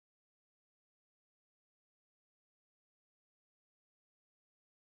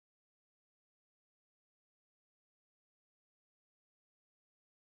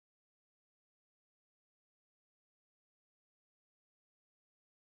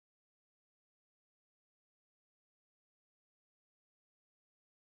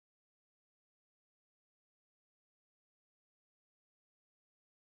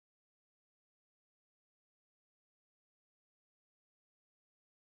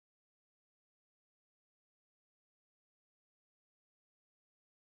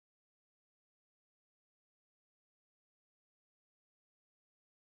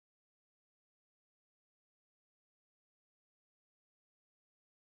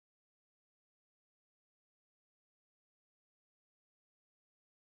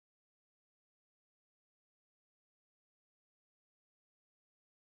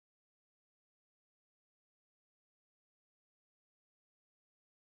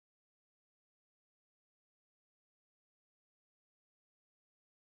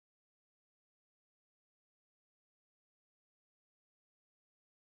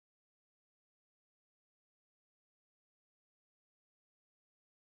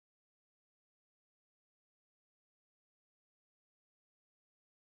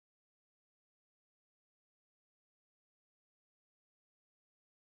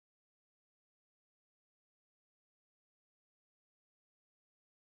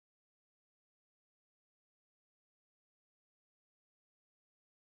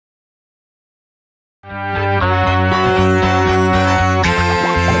Freedom!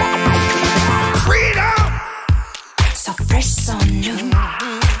 So fresh, so new.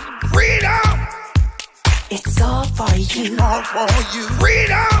 Freedom! It's all for you. All for you.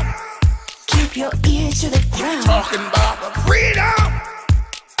 Freedom! Keep your ear to the ground. Talking about the freedom!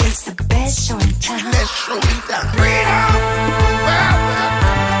 It's the best show in town. Let's show it down. Freedom! Well,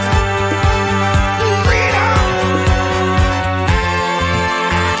 freedom!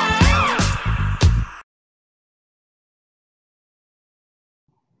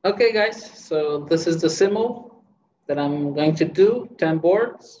 Okay, guys, so this is the Simul that I'm going to do, 10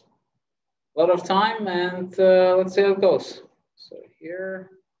 boards, a lot of time, and let's see how it goes. So here,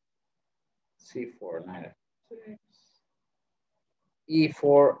 C4, knight f6,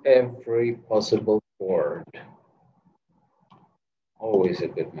 E4, every possible board. Always a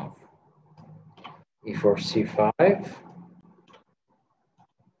good move. E4, C5.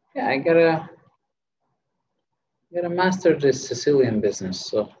 Yeah, I gotta master this Sicilian business,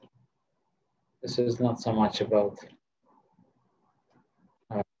 so this is not so much about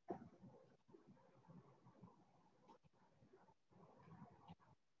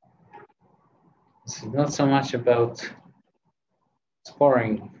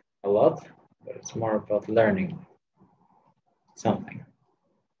scoring a lot, but it's more about learning something.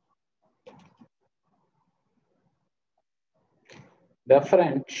 The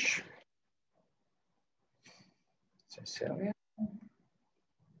French, Sicilian,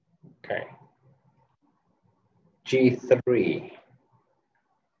 okay, G3.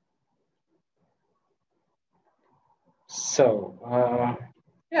 So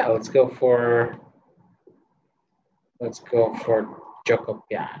yeah, let's go for Gioco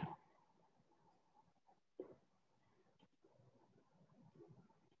Piano.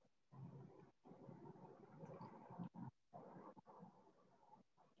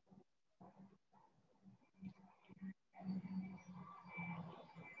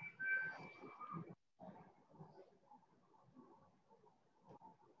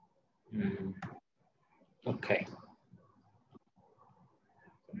 Okay.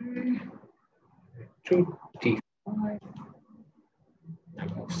 2 d5. No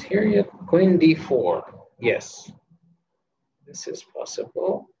moves here yet. Queen d4. Yes, this is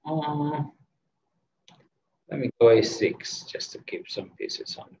possible. Let me go a6 just to keep some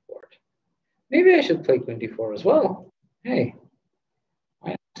pieces on the board. Maybe I should play queen d4 as well. Hey,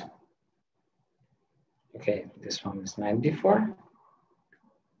 why not? Okay, this one is knight d4.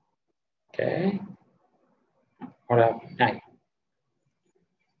 Okay. What up? Knight.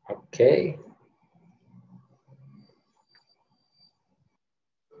 Okay.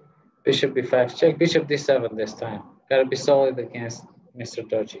 Bishop b5 check. Bishop d7 this time. Gotta be solid against Mr.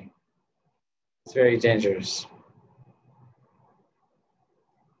 Doji. It's very dangerous.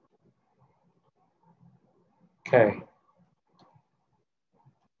 Okay.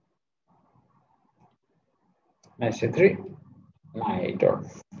 Knight c3. Knight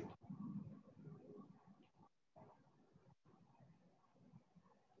Dorf.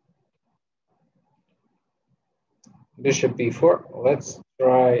 Bishop b4. Let's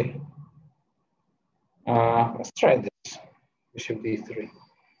try this. Bishop d3.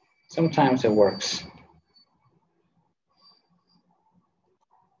 Sometimes it works.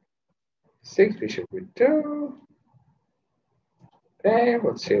 6, bishop b2. Okay,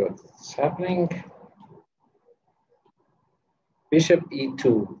 let's see what's happening. Bishop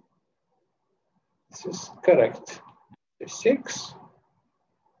e2. This is correct. F6.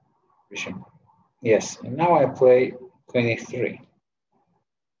 Bishop. Yes, and now I play queen e3.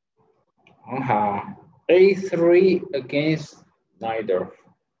 A3 against neither.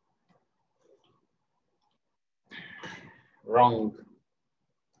 Wrong.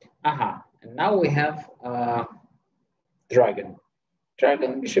 And now we have dragon.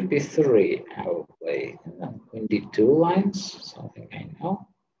 Dragon, bishop b3. I will play queen d2 lines, something I know.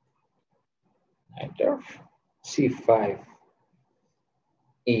 Neither. c5.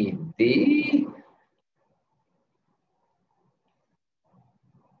 ed.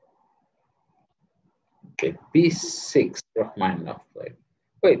 Okay, b6. Rachmaninoff played.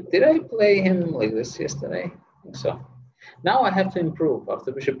 Wait, did I play him like this yesterday? I think so. Now I have to improve.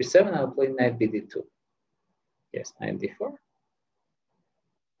 After bishop b7, I'll play knight bd2. Yes, knight d4.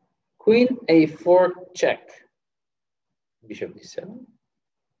 Queen a4 check. Bishop d7.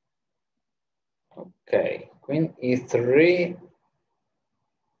 Okay, queen e3.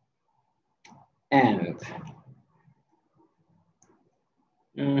 And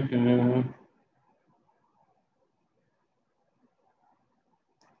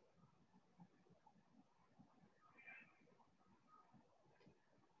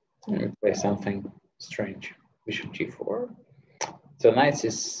let me play something Strange. Bishop g4. So knight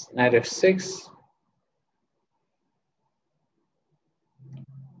is knight f6.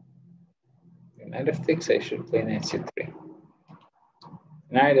 Knight f6, I should play knight c3.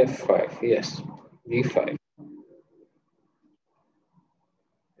 Knight f5, yes. d5.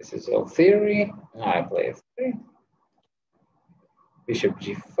 This is all theory. Now I play f3. Bishop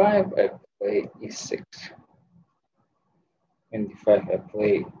g5, I play e6. And d5, I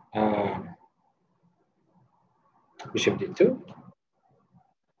play bishop d2.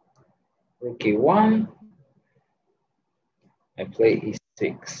 Rook e1. I play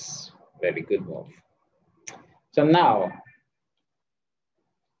e6. Very good move. So now,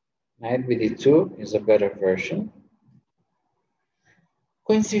 knight bd2 is a better version.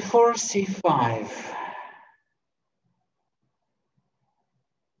 Queen c4, c5.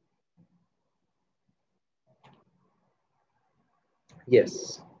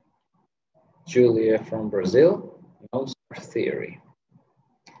 Yes, Julia from Brazil knows her theory.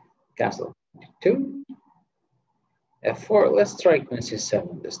 Castle 2, f4. Let's try queen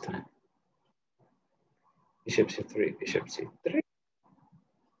c7 this time. Bishop c3, bishop c3.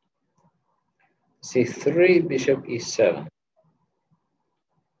 c3, bishop e7.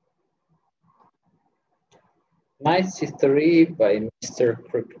 Knight c3 by Mr.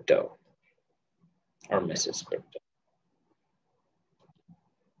 Crypto or Mrs. Crypto.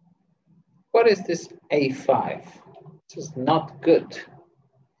 What is this a5? This is not good.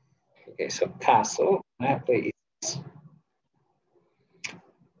 Okay, so castle. I play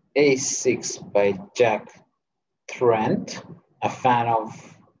a6 by Jack Trent, a fan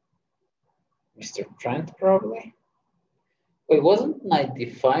of Mr. Trent probably. Wait, wasn't knight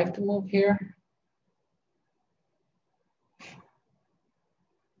d5 to move here? I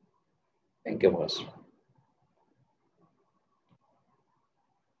think it was.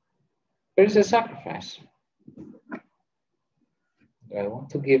 Where's the sacrifice? Do I want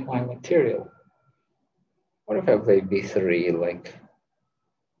to give my material? What if I play b3 like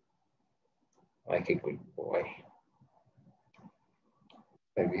a good boy?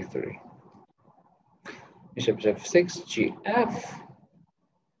 Play b3. Bishop f6, gf.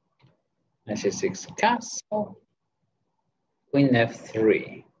 Knight c6 castle. Queen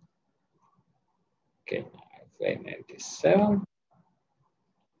f3. Okay, I play knight d7.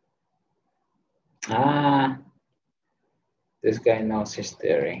 Ah, this guy knows his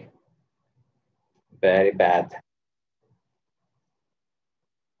theory. Very bad.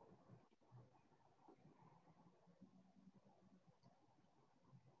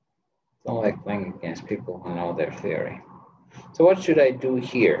 Don't like playing against people who know their theory. So what should I do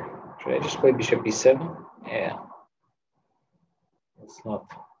here? Should I just play bishop e7? Yeah. Let's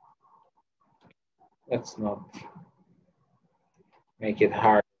not make it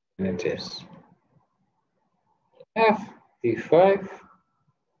harder than it is. F, d5.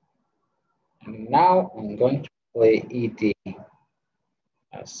 And now I'm going to play ed.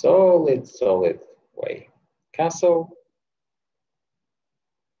 A solid way. Castle.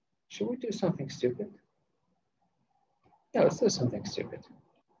 Should we do something stupid? Yeah, let's do something stupid.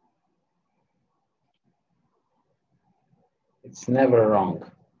 It's never wrong.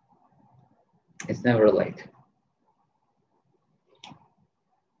 It's never late.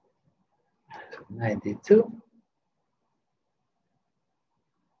 So knight d2.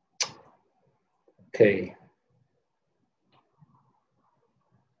 Okay.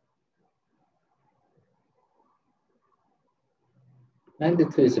 Knight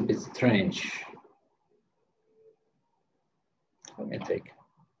d2 is a bit strange. Let me take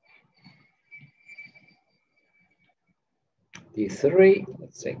d3.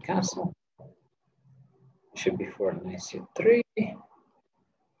 Let's say castle. Should be for knight c3.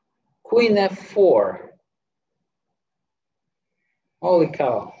 Queen f4. Holy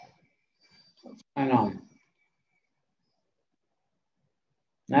cow. What's going on?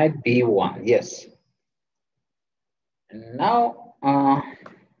 Knight b1, yes. And now,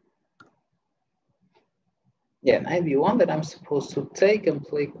 yeah, knight b1 that I'm supposed to take and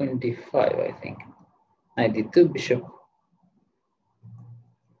play queen d5, I think. Knight d2,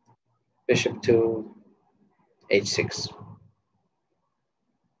 bishop to h6.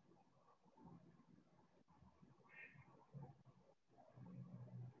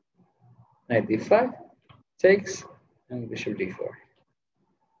 Knight d5 takes, and bishop d4.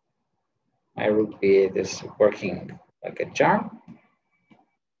 My rook b8 is working like a charm.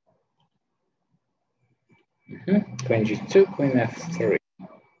 Queen g2, queen f3.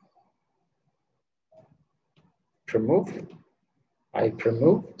 Remove. I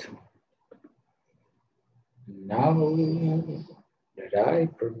removed. Now that I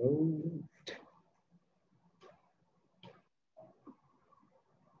removed.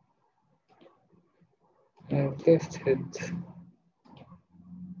 I've lifted the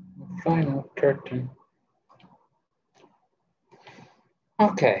final curtain.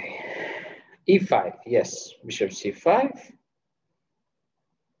 Okay, e5, yes, bishop c5.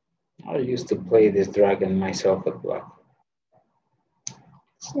 I used to play this dragon myself at black.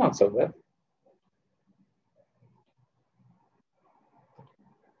 It's not so bad.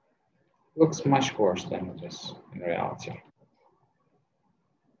 Looks much worse than it is in reality.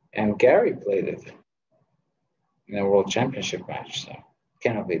 And Gary played it in a World Championship match, so it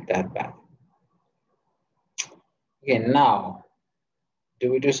cannot be that bad. Okay, now,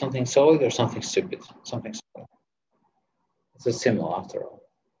 do we do something solid or something stupid? Something solid. It's a Simul after all.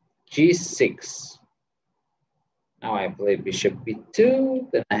 G6. Now I play bishop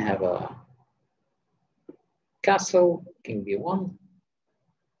b2, then I have a castle, king b1,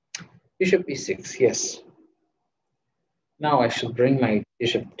 bishop b6, yes. Now I should bring my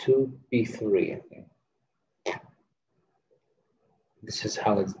bishop to b3, I think. This is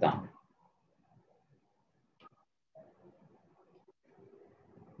how it's done.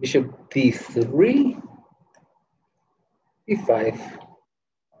 Bishop d3, b5.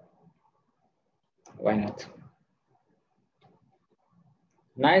 Why not?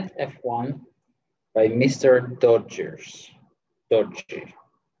 Knight f1 by Mr. Dodgy.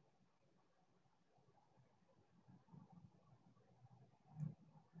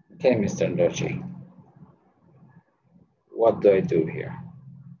 Okay, Mr. Dodgy. What do I do here?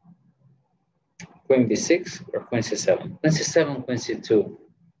 Queen b6 or queen c7? Queen c7, queen c2.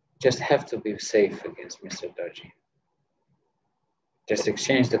 Just have to be safe against Mr. Dodgy. Just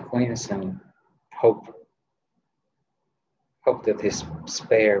exchange the queens and hope that he's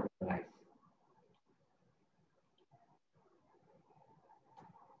spared life.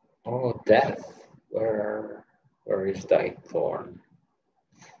 Oh, death. Where is thy thorn?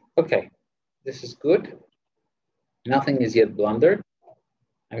 Okay, this is good. Nothing is yet blundered.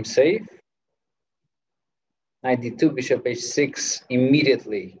 I'm safe. Knight d2, bishop h6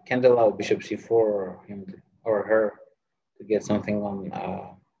 immediately. Can't allow bishop c4 or him or her to get something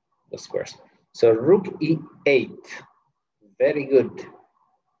on the squares. So rook e8. Very good.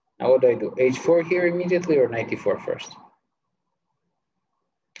 Now what do I do? h4 here immediately or knight e4 first?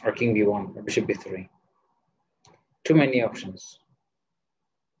 Or king b1 or bishop b3? Too many options.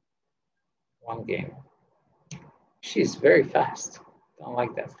 One game. She's very fast. Don't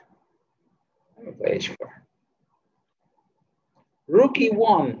like that. Let me play h4. Rook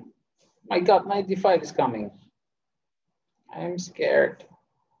e1. My God, knight d5 is coming. I am scared.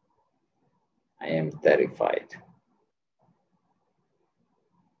 I am terrified.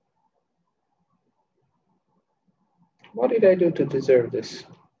 What did I do to deserve this?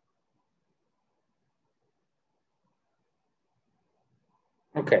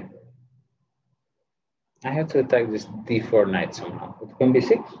 Okay. I have to attack this d4 knight somehow. With queen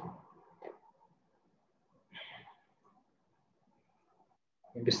b6?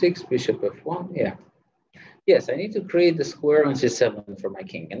 Queen b6, bishop f1, yeah. Yes, I need to create the square on c7 for my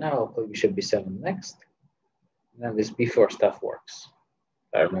king. And now I'll play bishop b7 next. And then this b4 stuff works,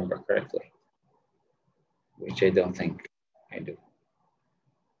 if I remember correctly. Which I don't think I do.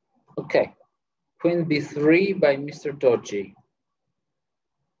 Okay. Queen b3 by Mr. Dodgy.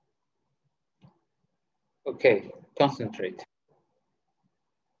 Okay, concentrate.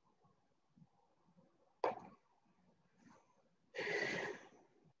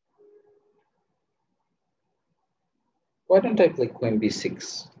 Why don't I play queen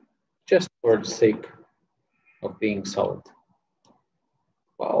b6? Just for the sake of being solid.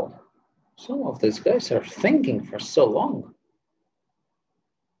 Wow, some of these guys are thinking for so long.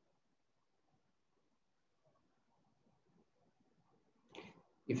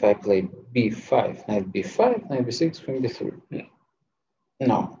 If I play b5, knight b5, knight b6, queen b3.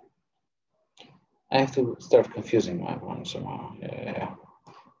 No. I have to start confusing my one somehow. Yeah.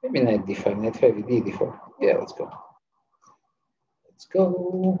 Maybe knight d5, knight 5, d4. Yeah, let's go. Let's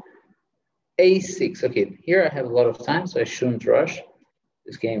go. a6. Okay, here I have a lot of time, so I shouldn't rush.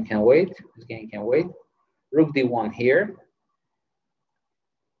 This game can wait. This game can wait. Rook d1 here.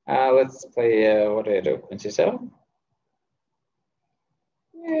 Let's play, what do I do? Queen c7?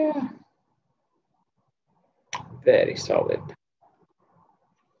 Yeah. Very solid.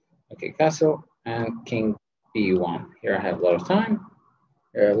 Okay, castle and king b1. Here I have a lot of time.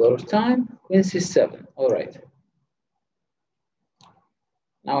 Here I have a lot of time. Queen c7. All right.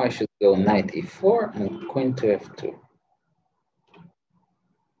 Now I should go knight e4 and queen to f2.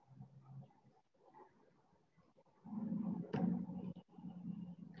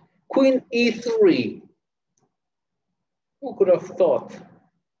 Queen e3. Who could have thought?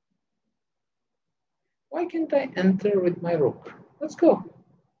 Why Why can't I enter with my rook? Let's go.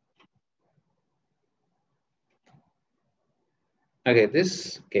 Okay,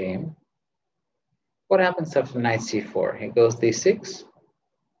 this game, what happens after knight c4? He goes d6.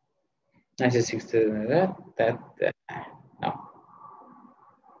 Knight c6 to that. No.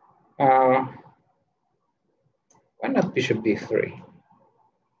 Why not bishop b3?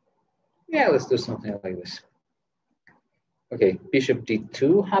 Yeah, let's do something like this. Okay, bishop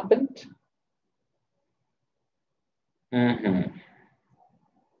d2 happened.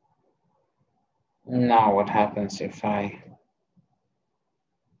 Now what happens if I...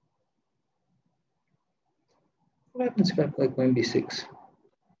 What happens if I play queen b6?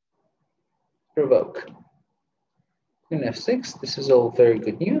 Provoke. Queen f6, this is all very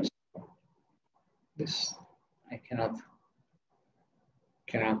good news. This, I cannot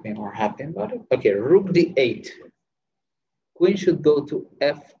be more happy about it. Okay, rook d8. Queen should go to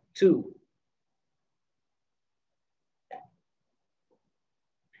f2.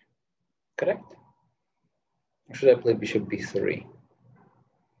 Correct? Or should I play bishop b3?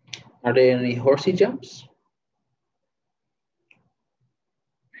 Are there any horsey jumps?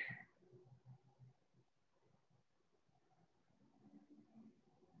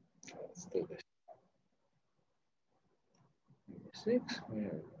 Let's do this. Six,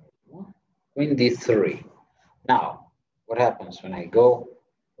 queen d3. Now, what happens when I go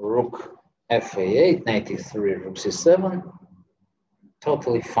rook fa8, knight e3, rook c7?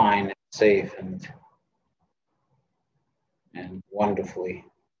 Totally fine, safe, and wonderfully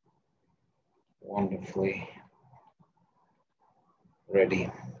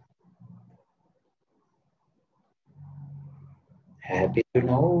ready. Happy to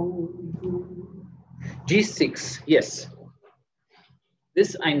know. G6, yes.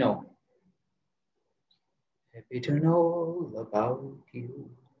 This I know. Happy to know all about you.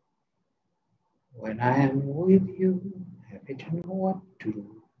 When I am with you, happy to know what to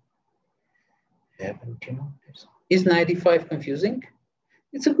do. Haven't you noticed? Is 95 confusing?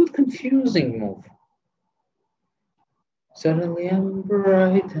 It's a good confusing move. Suddenly I'm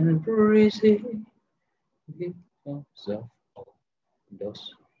bright and breezy because of all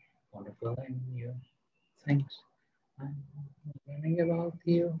those wonderful and new things I'm learning about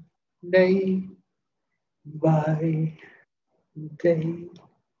you day by day.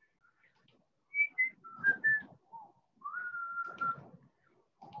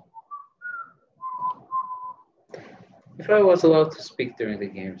 If I was allowed to speak during the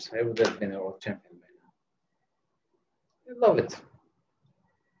games, I would have been a world champion by now. I love it.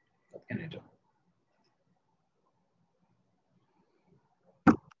 What can I do?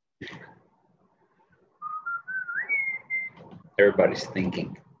 Everybody's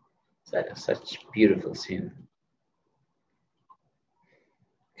thinking. That is such a beautiful scene.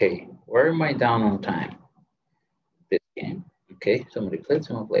 Okay, where am I down on time? This game. Okay, somebody played,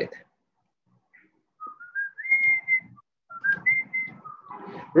 someone played.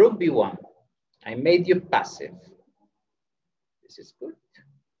 Rook b1. I made you passive. This is good.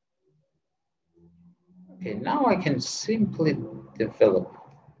 Okay, now I can simply develop.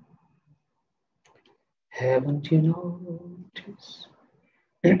 Haven't you noticed?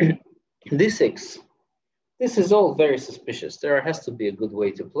 d6. This is all very suspicious. There has to be a good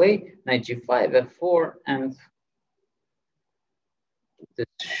way to play. Knight g5, f4, and this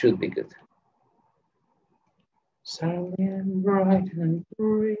should be good. Suddenly I'm bright and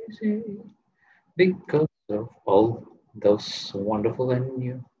breezy because of all those wonderful and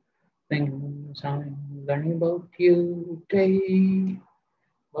new things I'm learning about you day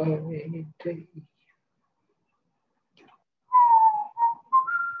by day.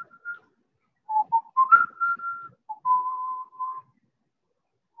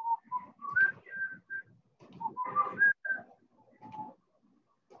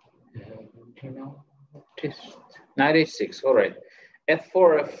 You know, just 96. All right.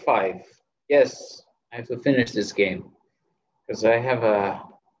 F4, F5. Yes, I have to finish this game because I have a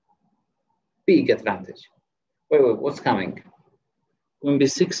big advantage. Wait, what's coming? When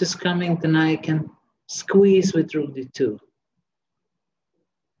b6 is coming, then I can squeeze with rook d2.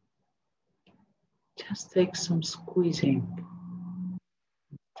 Just take some squeezing.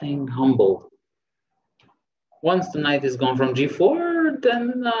 Staying humble. Once the knight is gone from g4,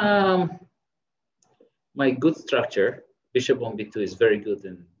 then my good structure, bishop on b2 is very good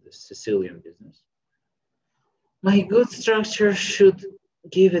in the Sicilian business. My good structure should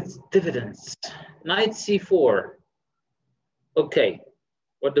give it dividends. Knight c4. Okay,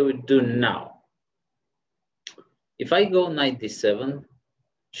 what do we do now? If I go knight d7,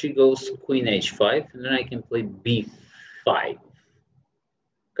 she goes queen h5, and then I can play b5.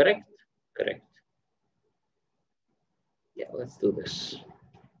 Correct? Correct. Yeah, let's do this.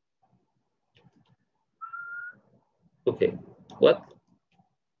 Okay, what?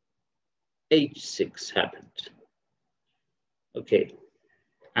 H6 happened. Okay,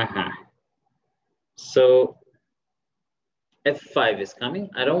 So F5 is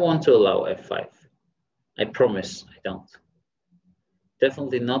coming. I don't want to allow F5. I promise I don't.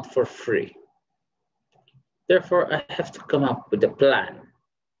 Definitely not for free. Therefore, I have to come up with a plan,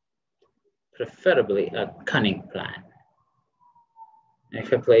 preferably a cunning plan. And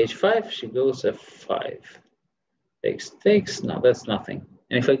if I play H5, she goes F5. Takes, no, that's nothing.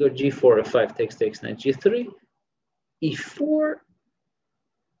 And if I go G4, F5 takes, knight G3, E4,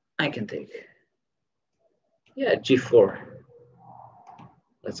 I can take. Yeah, G4.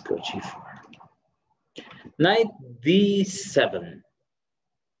 Let's go G4. Knight D7.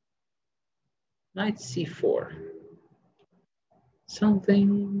 Knight C4.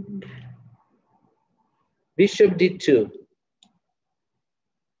 Something. Bishop D2.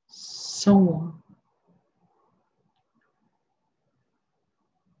 Someone.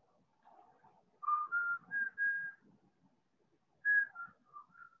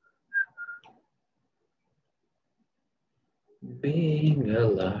 Being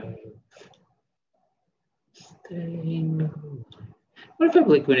alive. Staying alive. What if I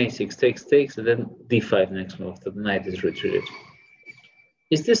play Queen A6 takes, and then D5 next move? The knight is retreated.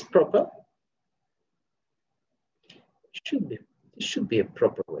 Is this proper? It should be. This should be a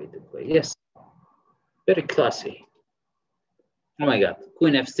proper way to play. Yes. Very classy. Oh my God.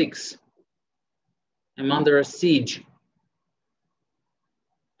 Queen F6. I'm under a siege.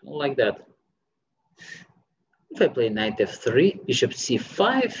 Don't like that. If I play knight F3, bishop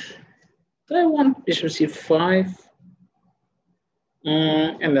C5. Do I want bishop C5?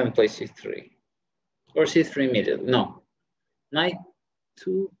 And then play C3. Or C3 immediately. No. Knight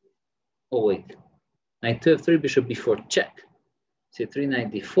 2. Oh, wait. Knight 2 F3, bishop B4, check. C3,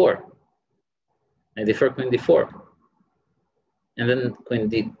 knight D4. Knight D4, queen D4. And then queen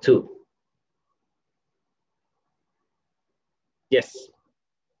D2. Yes.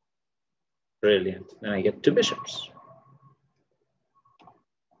 Brilliant. Then I get two bishops.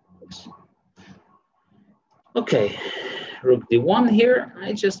 Okay. Rook D1 here.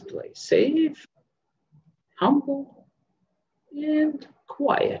 I just play safe, humble, and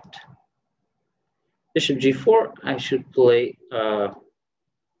quiet. Bishop G4. I should play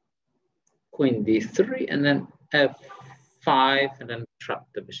queen D3 and then F5 and then trap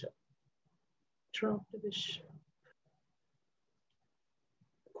the bishop. Trap the bishop.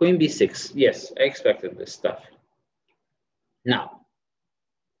 Queen B6. Yes, I expected this stuff. Now,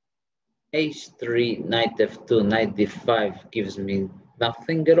 H3, knight F2, knight D5 gives me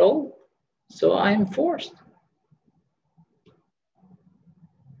nothing at all. So I'm forced.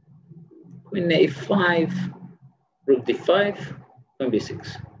 Queen A5, rook D5, queen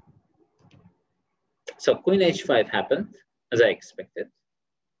B6. So queen H5 happened, as I expected.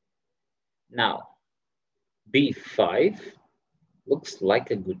 Now, B5 looks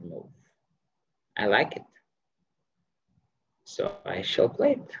like a good move. I like it. So I shall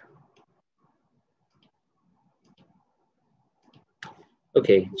play it.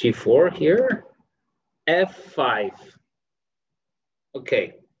 Okay, G4 here, F5.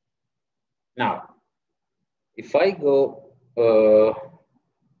 Okay, now, if I go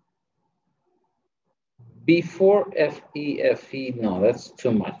B4, FE, no, that's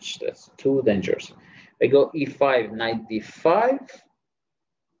too much. That's too dangerous. I go E5, knight D5.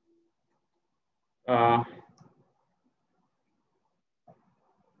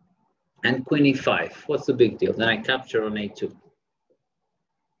 And queen E5. What's the big deal? Then I capture on A2.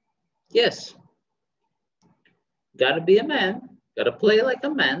 Yes. Gotta be a man. Gotta play like a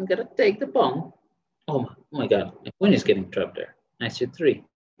man. Gotta take the pawn. Oh my God. My queen is getting trapped there. Knight C3.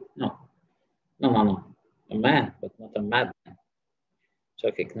 No. No. A man, but not a madman. So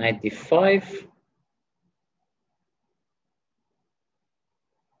okay, knight D5.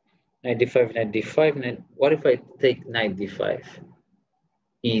 Knight D5, knight D5. Knight. What if I take knight D5?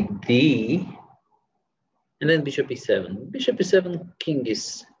 ED. And then bishop E7. Bishop E7, king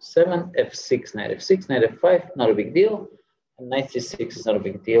is 7, F6, knight F6, knight F5, not a big deal. And knight C6 is not a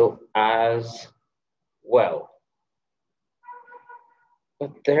big deal as well.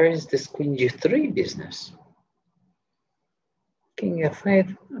 But there is this queen G3 business. King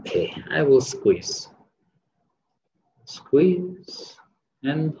F5, okay, I will squeeze. Squeeze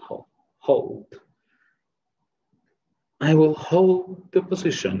and hold. I will hold the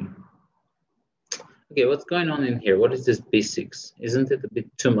position. Okay, what's going on in here? What is this B6? Isn't it a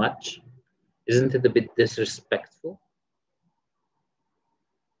bit too much? Isn't it a bit disrespectful?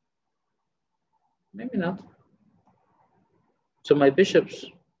 Maybe not. So my bishops,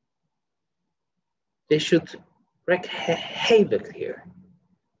 they should wreak havoc here,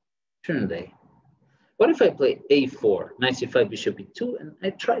 shouldn't they? What if I play a4, knight c5, bishop e2, and I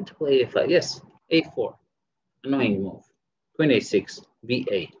tried to play a5? Yes, a4, annoying move. Queen a6,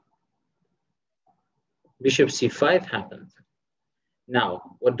 ba. Bishop c5 happened.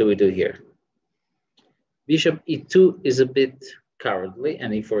 Now, what do we do here? Bishop e2 is a bit cowardly,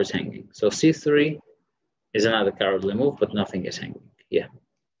 and e4 is hanging. So c3 is another cowardly move, but nothing is hanging. Yeah.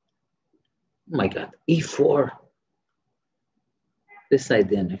 Oh my God, e4. This I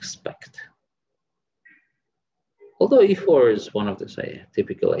didn't expect. Although e4 is one of the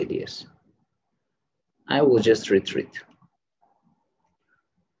typical ideas. I will just retreat.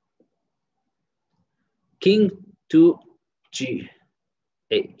 King to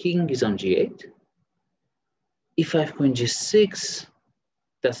g8. King is on g8. e5, queen g6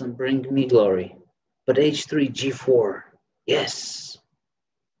 doesn't bring me glory. But h3, g4, yes.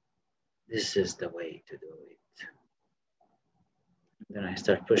 This is the way to do it. Then I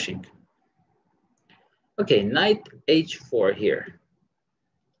start pushing. Okay, knight h4 here.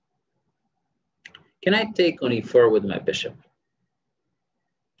 Can I take on e4 with my bishop?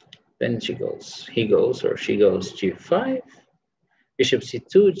 Then he goes, or she goes g5, bishop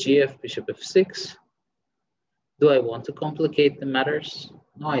c2, gf, bishop f6. Do I want to complicate the matters?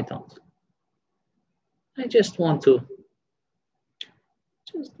 No, I don't. I just want to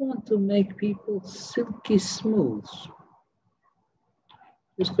make people silky smooth.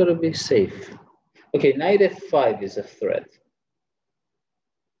 Just gotta be safe. Okay, knight f5 is a threat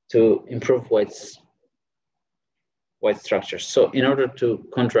to improve white structure. So in order to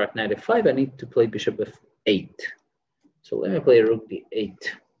counteract knight f5, I need to play bishop f8. So let me play rook d8.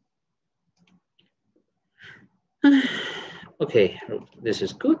 Okay, this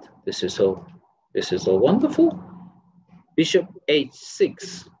is good. This is all wonderful. Bishop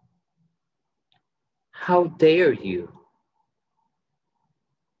h6. How dare you?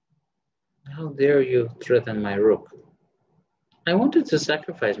 How dare you threaten my rook? I wanted to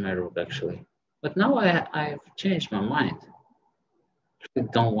sacrifice my rook actually, but now I've changed my mind. I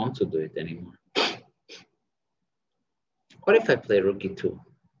don't want to do it anymore. What if I play rook e2?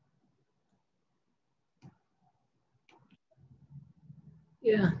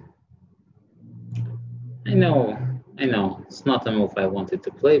 Yeah, I know, it's not a move I wanted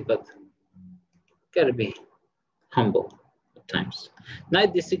to play, but gotta be humble at times.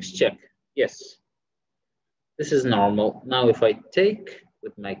 Knight d6 check, yes. This is normal. Now if I take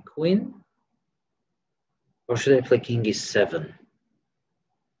with my queen, or should I play king e7?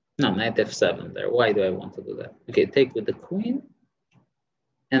 No, knight f7 there. Why do I want to do that? Okay, take with the queen,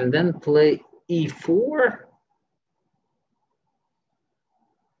 and then play e4.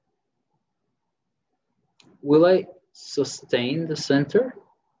 Will I sustain the center?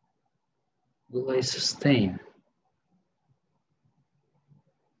 Will I sustain?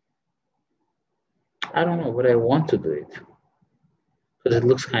 I don't know, but I want to do it. Because it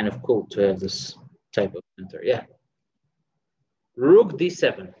looks kind of cool to have this type of center. Yeah. Rook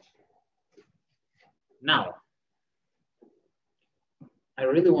d7. Now, I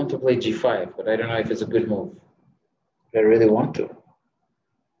really want to play g5, but I don't know if it's a good move. But I really want to.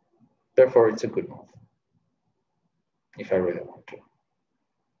 Therefore, it's a good move. If I really want to.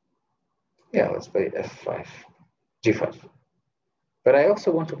 Yeah, let's play f5, g5. But I also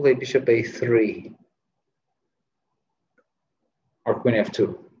want to play bishop a3 or queen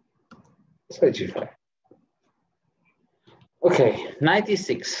f2. Let's play g5. Okay, knight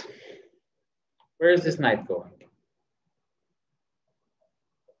e6. Where is this knight going?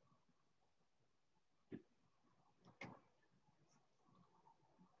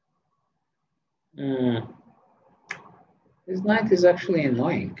 This knight is actually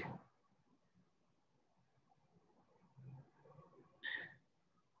annoying.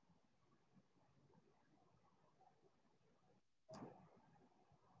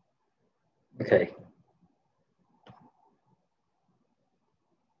 Okay.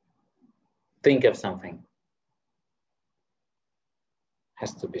 Think of something.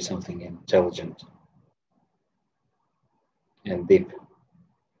 Has to be something intelligent and deep.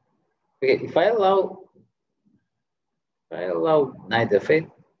 Okay, if I allow knight f8, I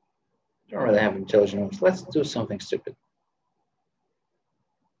don't really have intelligent moves. Let's do something stupid.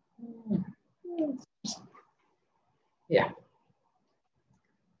 Yeah.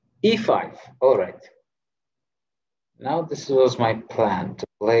 e5. All right. Now this was my plan, to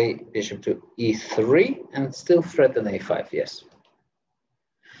play bishop to e3 and still threaten a5, yes.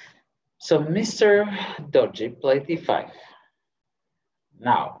 So Mr. Dodgy played e5.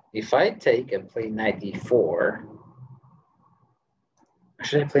 Now, if I take and play knight e4,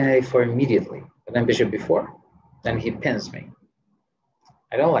 Should I play knight a4 immediately? But then bishop b4? Then he pins me.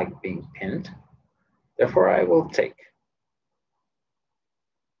 I don't like being pinned. Therefore, I will take.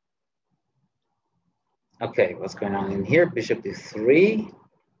 Okay, what's going on in here? Bishop d3.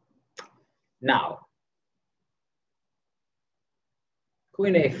 Now,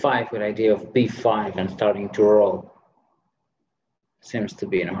 queen a5 with idea of b5 and starting to roll. Seems to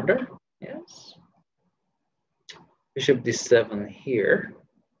be in order. Yes. Bishop d7 here.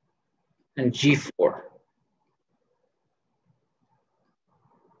 And g4.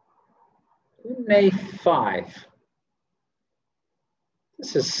 Queen a5.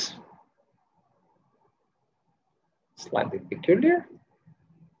 This is slightly peculiar.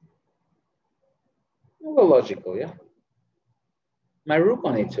 Well, logical, yeah. My rook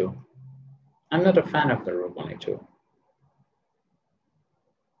on e2. I'm not a fan of the rook on e2.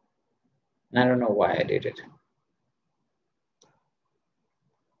 And I don't know why I did it.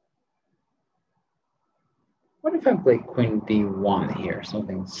 What if I play queen d1 here?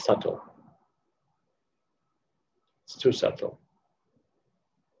 Something subtle. It's too subtle.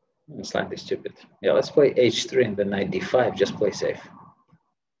 Slightly stupid. Yeah, let's play h3 and then knight d5. Just play safe.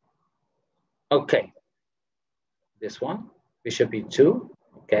 Okay. This one. Bishop e2.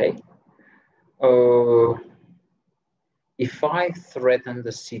 Okay. If I threaten the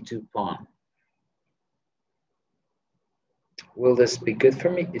c2 pawn, will this be good for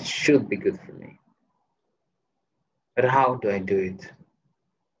me? It should be good for me. But how do I do it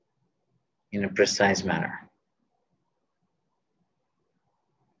in a precise manner?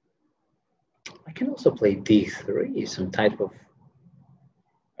 I can also play d3, some type of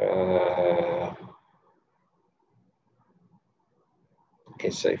okay,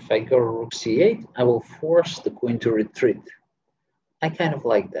 so if I go rook c8, I will force the queen to retreat. I kind of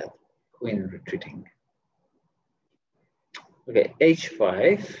like that, queen retreating. Okay,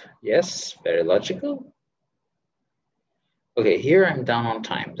 h5, yes, very logical. Okay, here I'm down on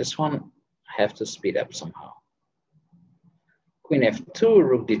time. This one I have to speed up somehow. Queen f2,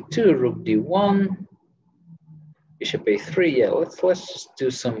 rook d2, rook d1, bishop a3. Yeah, let's just do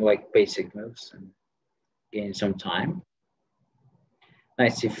some like basic moves and gain some time.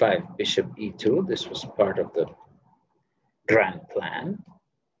 Knight c5, bishop e2. This was part of the grand plan.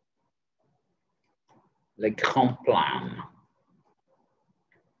 Le grand plan.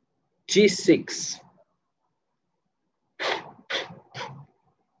 g6.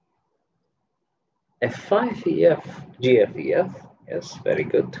 f5, ef, gf, ef. Yes, very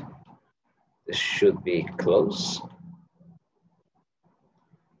good. This should be close.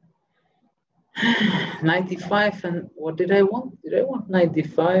 95, and what did I want? Did I want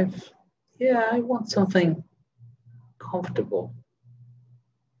 95? Yeah, I want something comfortable.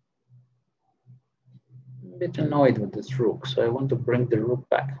 I'm a bit annoyed with this rook, so I want to bring the rook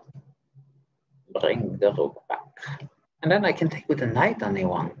back. Bring the rook back. And then I can take with the knight on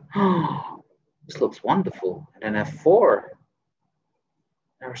a1. This looks wonderful. And then f4.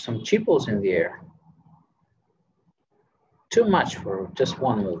 There are some cheapos in the air. Too much for just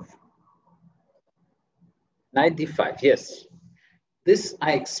one move. Knight d5, yes. This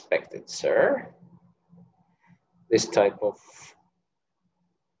I expected, sir. This type of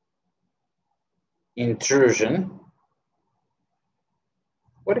intrusion.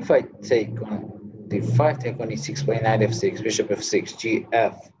 What if I take on d5, take on e6, play knight f6, bishop f6,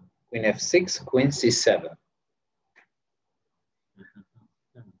 gf, queen f6, queen c7.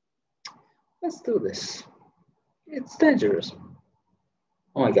 Let's do this. It's dangerous.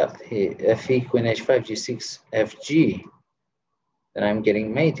 Oh my god, fe, queen h5, g6, fg. Then I'm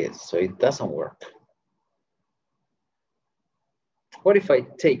getting mated, so it doesn't work. What if I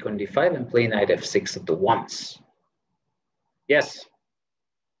take on d5 and play knight f6 at once? Yes.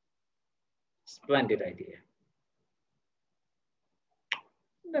 Splendid idea.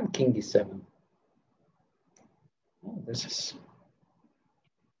 And then king d7. Oh, this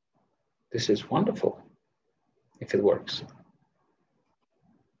is wonderful, if it works.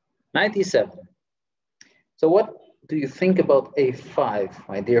 Knight e7. So what do you think about a5,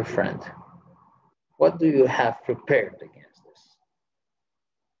 my dear friend? What do you have prepared against this?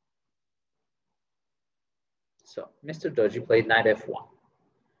 So Mr. Doji played knight f1.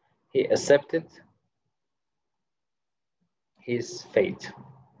 He accepted his fate.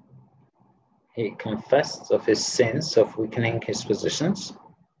 He confessed of his sins of weakening his positions.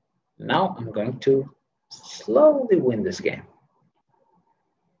 Now I'm going to slowly win this game.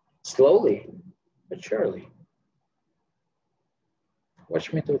 Slowly, but surely.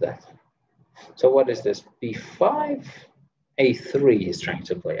 Watch me do that. So what is this? b5, a3 is trying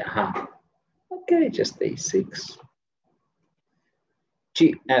to play. Aha. Okay, just a6.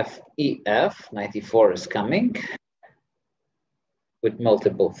 GFEF, 94 is coming with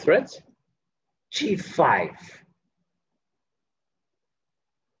multiple threats. G5.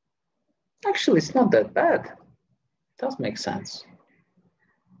 Actually, it's not that bad. It does make sense.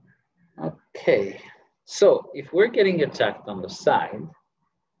 Okay, so if we're getting attacked on the side,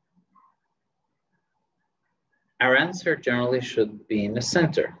 our answer generally should be in the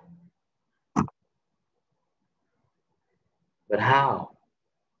center. But how?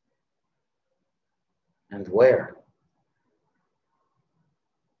 And where?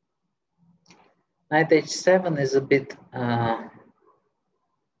 Knight h7 is a bit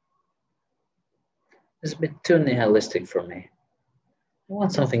too nihilistic for me. I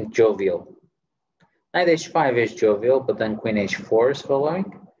want something jovial. Knight h5 is jovial, but then queen h4 is following.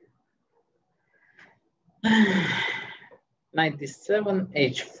 Knight d7,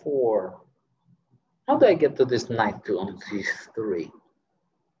 h4. How do I get to this knight to on c3?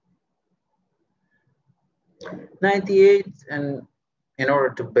 Knight d8, and in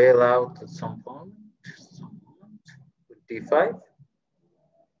order to bail out at some point with d5.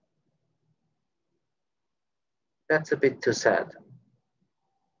 That's a bit too sad.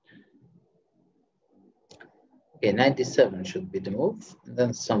 Okay, 97 should be the move, and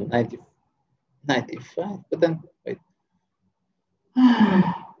then some 95, but then, wait.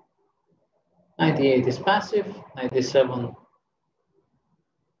 98 is passive, 97.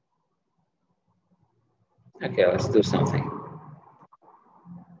 Okay, let's do something.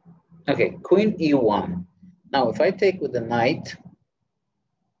 Okay, queen e1. Now, if I take with the knight,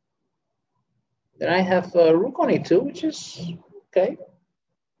 then I have rook on e2, which is okay.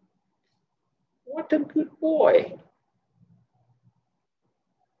 What a good boy.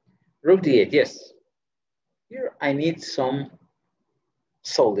 Rook d8, yes. Here I need some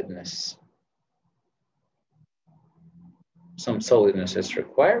solidness. Some solidness is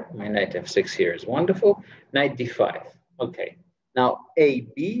required. My knight f6 here is wonderful. Knight d5, okay. Now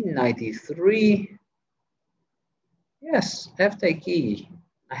AB, knight e3. Yes, f take e.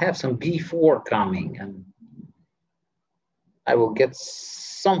 I have some b4 coming, and I will get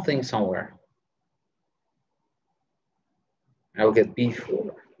something somewhere. I will get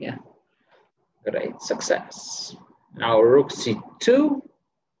b4, yeah. Great success. Now rook c2.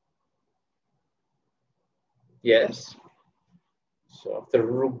 Yes. So after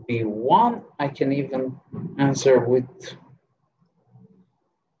rook b1, I can even answer with,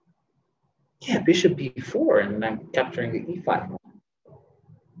 yeah, bishop b4, and I'm capturing the e5.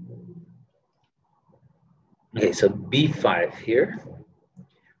 Okay, so b5 here.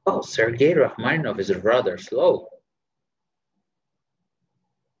 Oh, Sergei Rachmaninov is rather slow.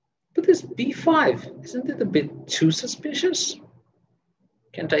 But this b5, isn't it a bit too suspicious?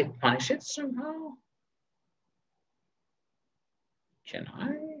 Can't I punish it somehow? Can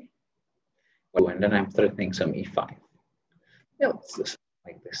I? Oh, and then I'm threatening some e5. Yeah, let's do something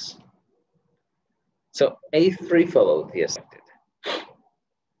like this. So a3 followed, yes.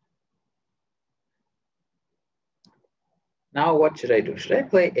 Now what should I do? Should I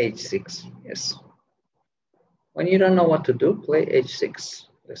play h6? Yes. When you don't know what to do, play h6.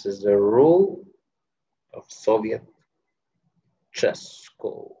 This is the rule of Soviet chess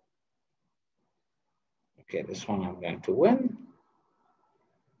school. Okay, this one I'm going to win.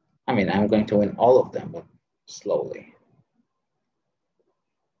 I mean, I'm going to win all of them, but slowly.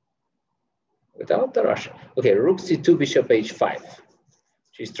 Without the rush. Okay, rook c2, bishop h5.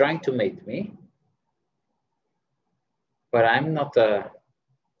 She's trying to mate me. But I'm not a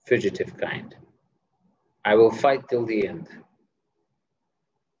fugitive kind. I will fight till the end.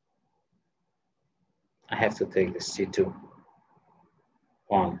 I have to take this c2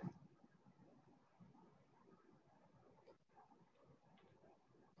 pawn.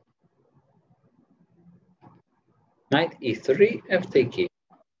 Knight e3, f take e.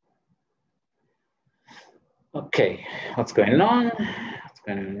 Okay, what's going on? What's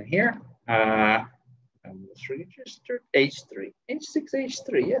going on here? Let's register h3, h6,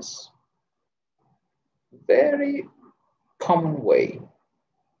 h3, yes. Very common way.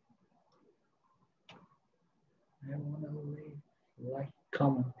 I want to live like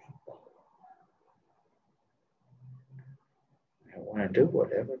common people. I want to do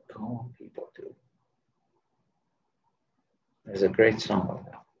whatever common people do. There's a great song like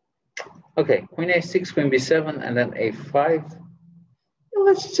that. Okay, queen a6, queen b7, and then a5.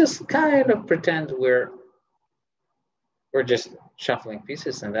 Let's just kind of pretend we're just shuffling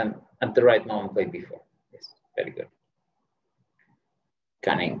pieces, and then at the right moment play b4. Yes, very good.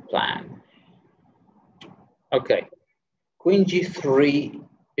 Cunning plan. Okay, queen g3,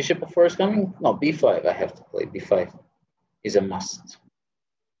 bishop f4 is coming. No, b5. I have to play b5. Is a must.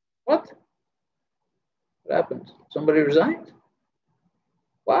 What happened? Somebody resigned?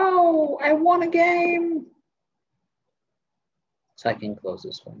 Wow, I won a game. So I can close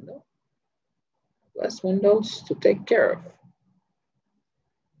this window. Less windows to take care of.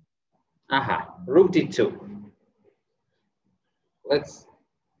 Aha, rook d2. Let's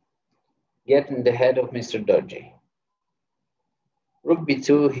get in the head of Mr. Dodgy. Rook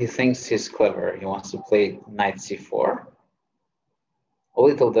b2, he thinks he's clever. He wants to play knight c4.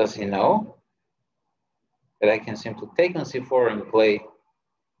 Little does he know that I can simply take on c4 and play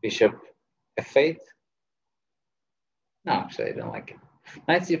bishop f8. No, actually, I don't like it.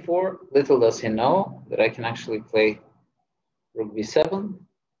 Knight c4, little does he know that I can actually play rook b7.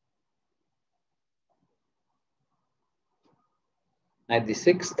 Knight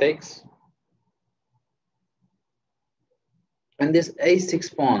d6 takes. And this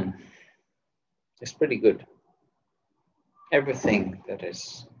a6 pawn is pretty good. Everything that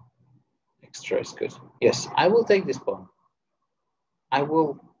is extra is good. Yes, I will take this pawn. I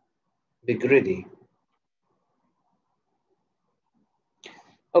will be greedy.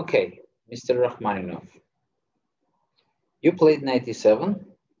 Okay, Mr. Rachmaninov. You played knight e7,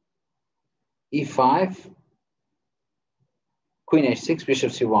 e5, queen h6,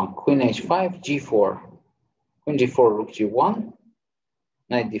 bishop c1, queen h5, g4, queen g4, rook g1,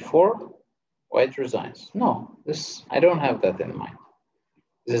 knight d4, white resigns. No, this I don't have that in mind.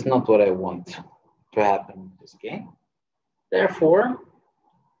 This is not what I want to happen in this game. Therefore,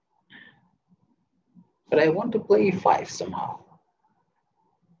 but I want to play e5 somehow.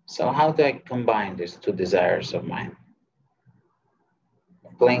 So how do I combine these two desires of mine?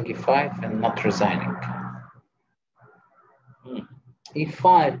 Playing e5 and not resigning.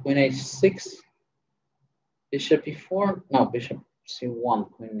 e5, queen h6, bishop e4, no, bishop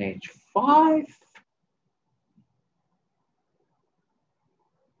c1, queen h5.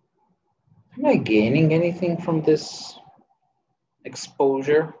 Am I gaining anything from this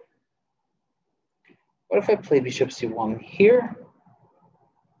exposure? What if I play bishop c1 here?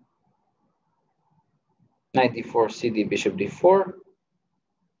 Knight d4, cd, bishop d4,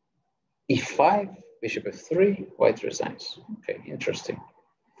 e5, bishop f3, white resigns. Okay, interesting.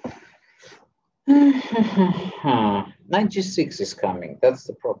 Knight g6 is coming. That's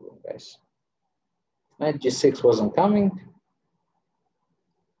the problem, guys. Knight g6 wasn't coming.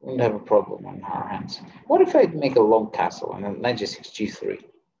 We wouldn't have a problem on our hands. What if I make a long castle and then knight g6, g3?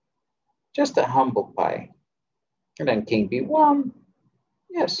 Just a humble pie. And then king b1.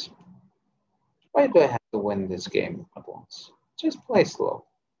 Yes. Why do I have to win this game at once? Just play slow.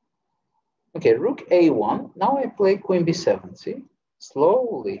 Okay, rook a1. Now I play queen b7. See?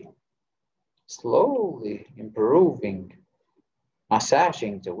 Slowly improving,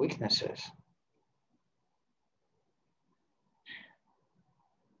 massaging the weaknesses.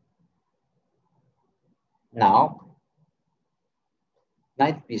 Now,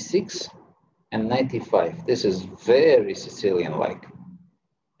 knight b6 and knight e5. This is very Sicilian-like.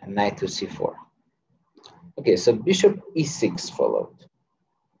 And knight to c4. Okay, so bishop e6 followed.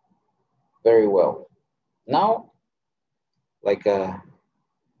 Very well. Now, like a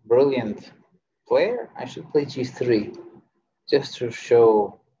brilliant player, I should play g3 just to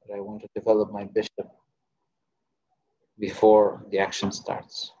show that I want to develop my bishop before the action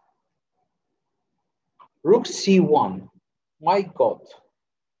starts. Rook c1. My God.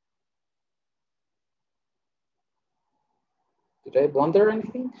 Did I blunder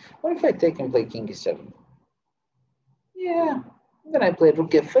anything? What if I take and play king e7? Yeah. Then I play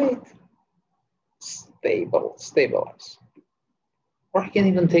rook f8. Stabilize. Or I can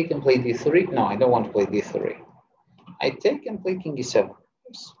even take and play d3. No, I don't want to play d3. I take and play king e7.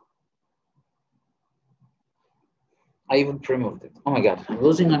 Yes. I even pre-moved it. Oh my God, I'm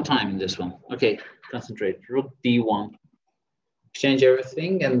losing on time in this one. Okay, concentrate. Rook d1. Exchange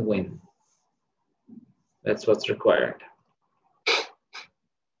everything and win. That's what's required.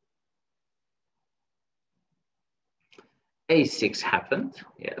 a6 happened.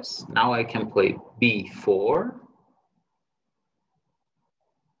 Yes. Now I can play b4.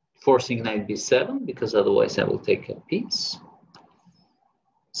 Forcing knight b7, because otherwise I will take a piece.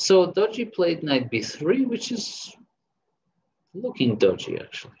 So Dodgy played knight b3, which is looking dodgy,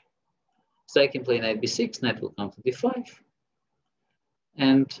 actually. So I can play knight b6, knight will come to d5,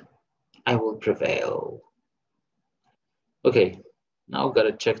 and I will prevail. Okay, now I've got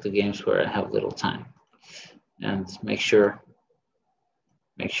to check the games where I have little time and make sure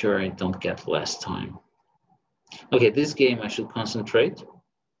I don't get less time. Okay, this game I should concentrate.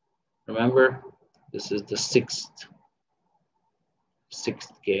 Remember, this is the sixth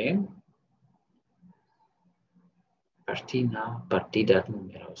game. Partida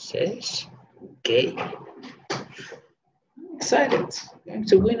número 6. Okay. excited. I'm going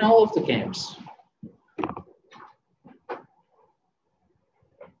to win all of the games.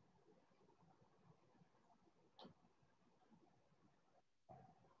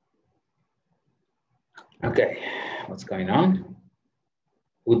 Okay, what's going on?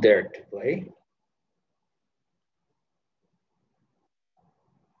 Who dared to play?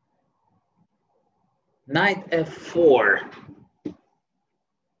 Knight f4.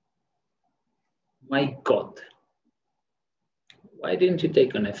 My God. Why didn't you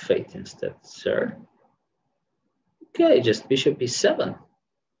take on f8 instead, sir? Okay, just bishop e7.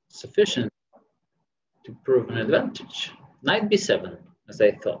 Sufficient to prove an advantage. Knight b7, as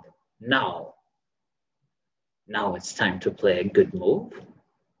I thought. Now it's time to play a good move.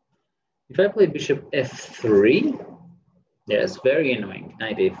 If I play bishop f3, yes, very annoying.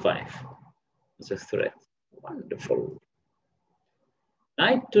 Knight a5 as a threat. Wonderful.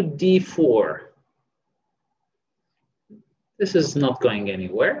 Knight to d4. This is not going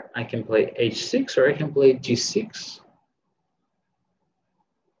anywhere. I can play h6 or I can play g6.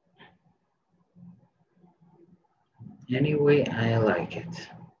 Any way I like it.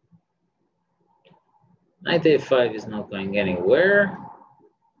 Knight a5 is not going anywhere.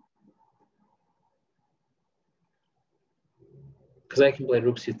 Because I can play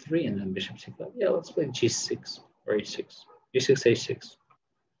rook c3 and then bishop c5. Yeah, let's play g6 or h6. g6, h6.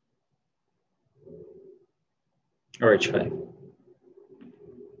 Or h5.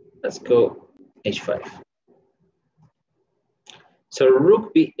 Let's go h5. So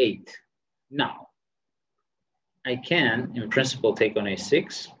rook b8. Now, I can, in principle, take on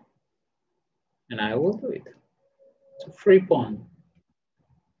a6. And I will do it. It's a free pawn.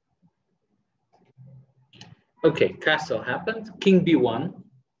 Okay, castle happened. King b1.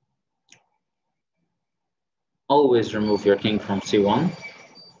 Always remove your king from c1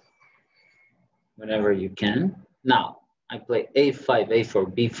 whenever you can. Now, I play a5, a4,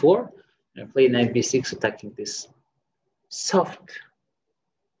 b4, and I play knight b6, attacking this soft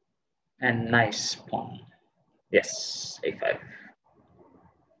and nice pawn. Yes, a5.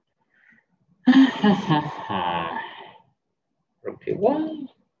 Rook b1.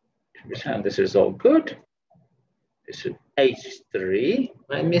 This is all good. This is h3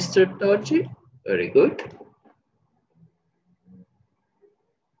 by Mr. Dodgy. Very good.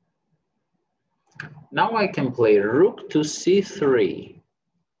 Now I can play rook to c3.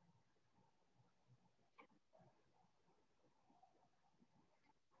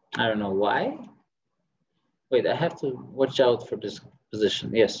 I don't know why. Wait, I have to watch out for this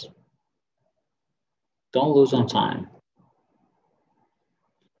position. Yes. Don't lose on time.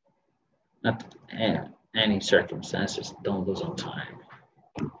 Not any circumstances. Don't lose on time.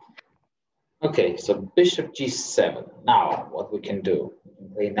 Okay, so bishop g7. Now, what we can do? We can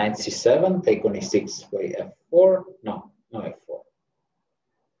play knight c7, take on e6, play f4. No f4.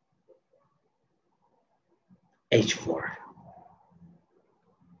 h4.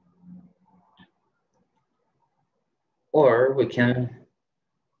 Or we can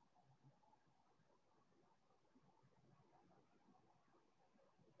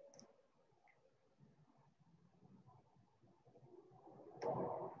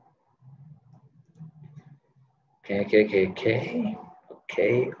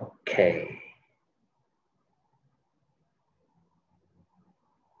Okay.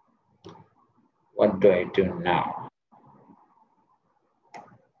 What do I do now?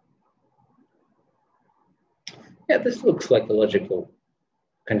 Yeah, this looks like a logical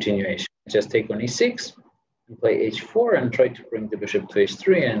continuation. Just take on e6 and play h4 and try to bring the bishop to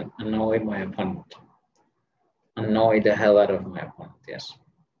h3 and annoy my opponent. Annoy the hell out of my opponent, yes.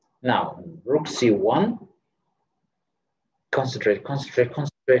 Now, rook c1. Concentrate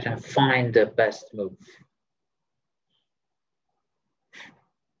and find the best move.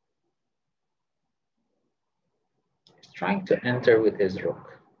 He's trying to enter with his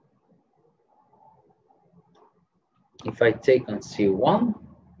rook. If I take on c1,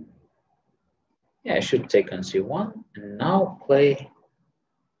 yeah, I should take on c1 and now play.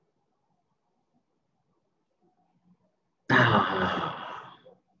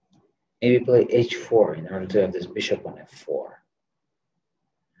 Maybe play h4 in order to have this bishop on f4.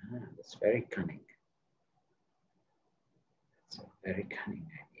 That's very cunning. That's a very cunning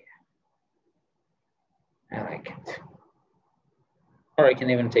idea. I like it. Or I can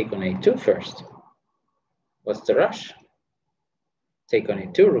even take on a2 first. What's the rush? Take on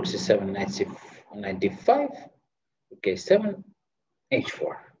a2, rook c7, knight d5, rook a7,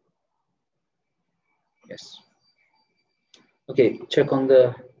 h4. Yes. Okay, check on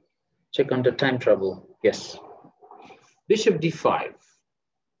the time trouble. Yes. Bishop d5.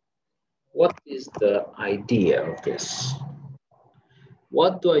 What is the idea of this?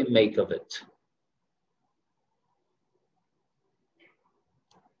 What do I make of it?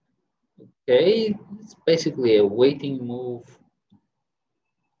 Okay, it's basically a waiting move.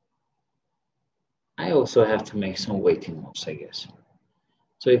 I also have to make some waiting moves, I guess.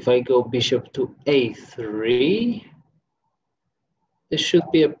 So if I go bishop to a3, this should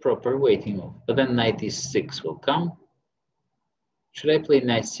be a proper waiting move, but then knight e6 will come. Should I play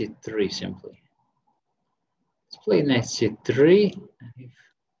knight c3 simply? Let's play knight c3, and if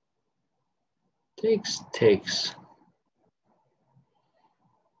takes.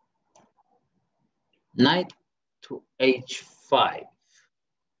 Knight to h5.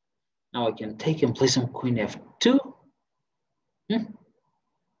 Now I can take and play some queen f2.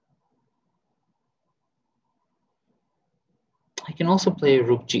 I can also play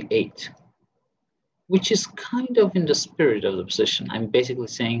rook g8, which is kind of in the spirit of the position. I'm basically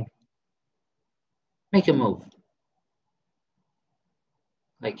saying, make a move.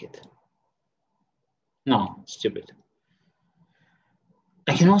 Like it. No, stupid.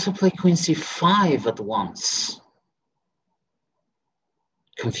 I can also play queen c5 at once.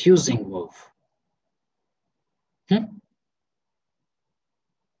 Confusing move.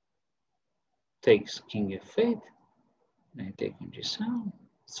 Takes king f8. And I take on g7.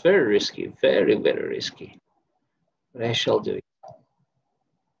 It's very risky, very, very risky. But I shall do it.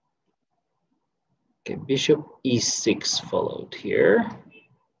 Okay, bishop e6 followed here.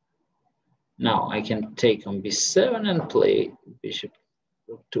 Now I can take on b7 and play bishop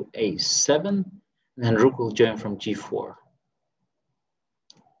rook to a7, and then rook will join from g4.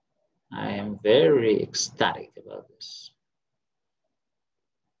 I am very ecstatic about this.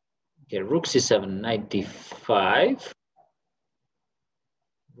 Okay, rook c7, knight d5,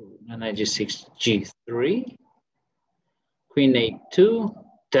 knight g6, g3, queen a2,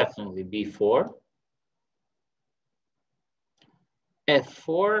 definitely b4,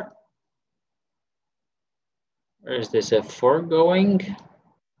 f4. Where is this f4 going?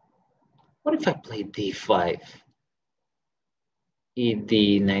 What if I play d5? ed,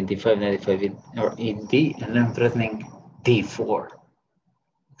 knight d5, knight d5, or ed, and I'm threatening d4.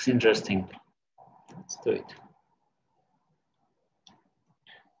 Looks interesting. Let's do it.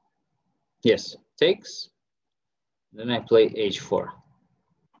 Yes, takes. Then I play h4.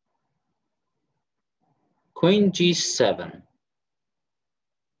 Queen g7.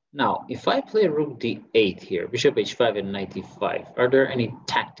 Now, if I play rook d8 here, bishop h5 and knight e5, are there any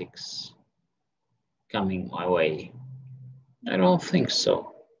tactics coming my way? I don't think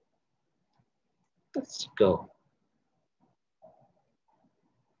so. Let's go.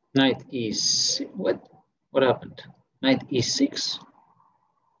 Knight e6. What happened? Knight e6?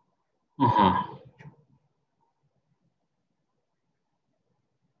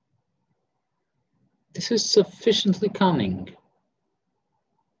 This is sufficiently cunning.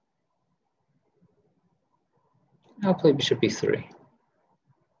 I'll play bishop e3.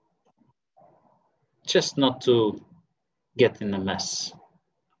 Just not to get in a mess.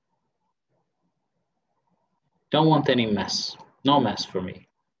 Don't want any mess. No mess for me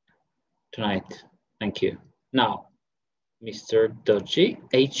tonight. Thank you. Now, Mr. Dodgy,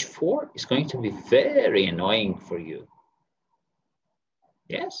 h4 is going to be very annoying for you.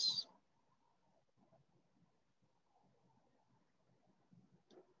 Yes.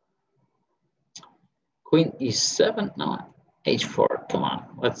 Queen e7, no, h4, come on,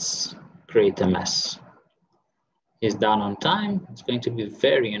 let's create a mess. He's down on time, it's going to be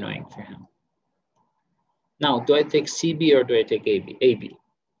very annoying for him. Now, do I take CB or do I take AB? AB.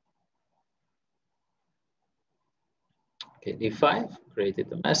 Okay, d5,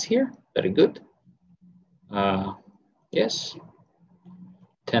 created a mess here, very good. Yes,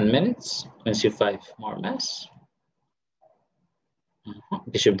 10 minutes, queen c5, more mess.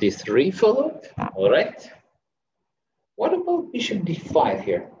 Bishop d3 followed, all right. What about bishop d5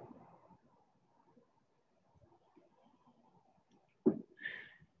 here?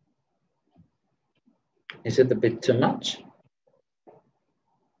 Is it a bit too much?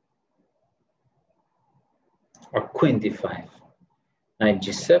 Or queen d5? Knight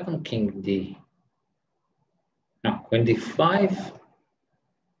g7, king d. No, queen d5,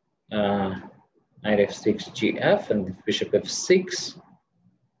 knight f6, gf, and bishop f6,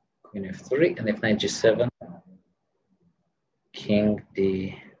 queen f3, and if knight g7, king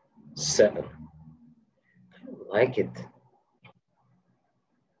d7. I like it.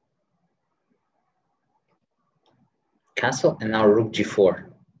 Castle, and now rook g4.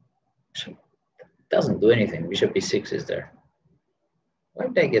 Doesn't do anything. Bishop e6 is there. Why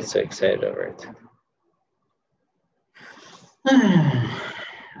did I get so excited over it?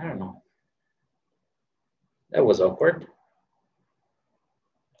 I don't know. That was awkward.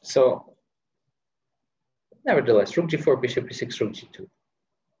 So, nevertheless, rook g4, bishop e6, rook g2.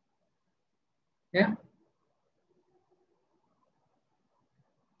 Yeah.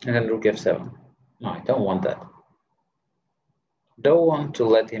 And then rook f7. No, I don't want that. Don't want to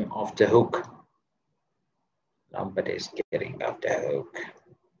let him off the hook. Nobody's getting off the hook.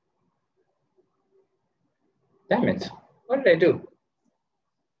 Damn it. What did I do?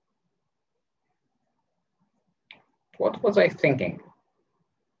 What was I thinking?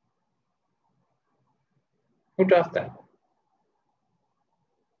 Who does that?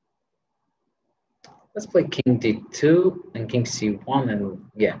 Let's play king d2 and king c1 and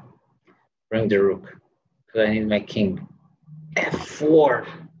yeah, bring the rook. Because I need my king. f4.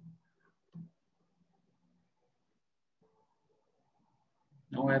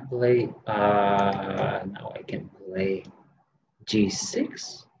 Now I play, now I can play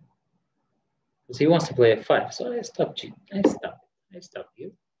g6. Because he wants to play f5, so I stop you. And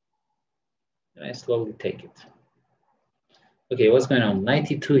I slowly take it. Okay, what's going on?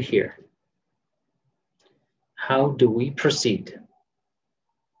 92 here. How do we proceed?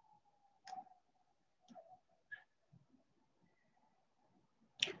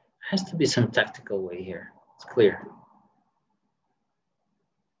 Has to be some tactical way here. It's clear.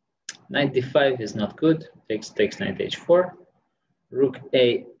 Knight d5 is not good. Takes knight h4. Rook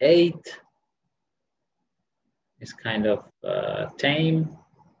a8 is kind of tame.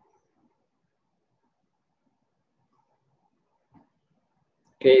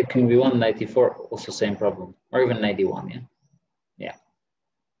 Okay, king b1, knight d4, also same problem. Or even knight d1, yeah? Yeah.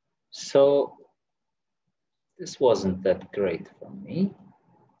 So this wasn't that great for me.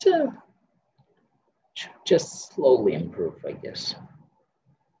 So, just slowly improve, I guess.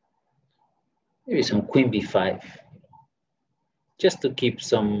 Maybe some queen b5, just to keep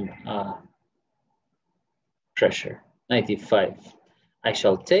some pressure. Knight e5, I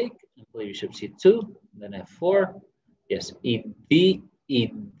shall take, and play bishop c2, then f4. Yes, ed,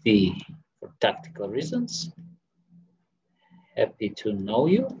 for tactical reasons. Happy to know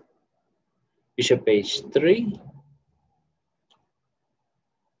you. Bishop h3.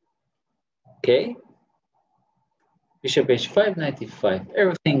 Okay. Bishop h5, knight e5.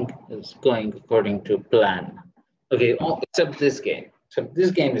 Everything is going according to plan. Okay, except this game. So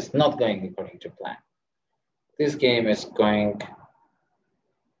this game is not going according to plan. This game is going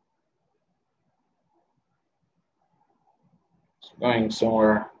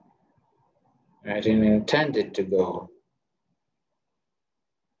somewhere I didn't intend it to go.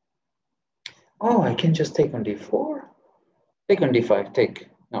 Oh, I can just take on d4. Take on d5, take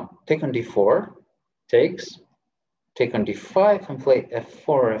on d4, takes, take on d5 and play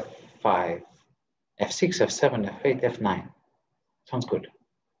f4, f5, f6, f7, f8, f9. Sounds good.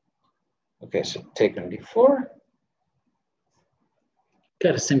 Okay, so take on d4.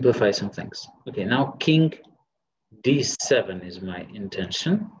 Gotta simplify some things. Okay, now king d7 is my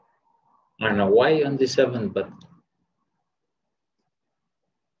intention. I don't know why on d7, but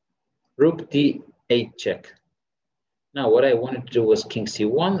rook d8 check. Now what I wanted to do was king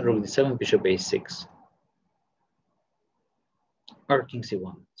c1, rook d7, bishop a6. Or king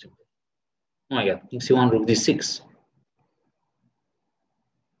c1, simply. Oh my god, king c1, rook d6.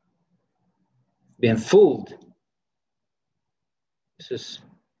 Being fooled. This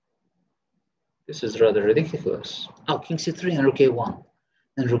is rather ridiculous. Oh, king c3 and rook a1.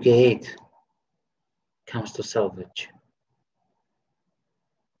 And rook a8 comes to salvage.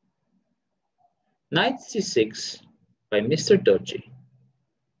 Knight c6 by Mr. Dodgy.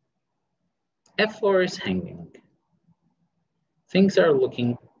 f4 is hanging. Things are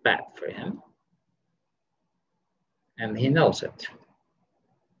looking bad for him. And he knows it.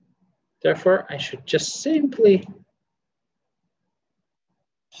 Therefore, I should just simply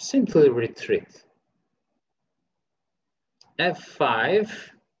retreat. f5.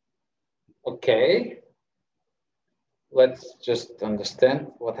 Okay. Let's just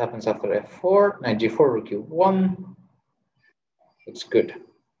understand what happens after f4. Knight g4, rook e1. Looks good.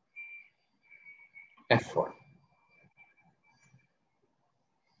 f4.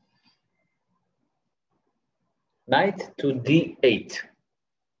 Knight to d8.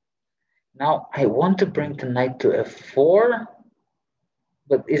 Now I want to bring the knight to f4,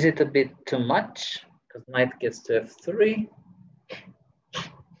 but is it a bit too much? Because knight gets to f3.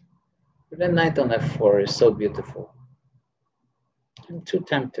 But then knight on f4 is so beautiful. I'm too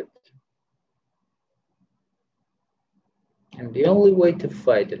tempted. And the only way to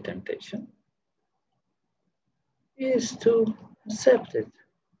fight the temptation is to accept it.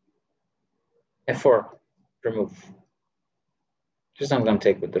 f4, remove. Just I'm going to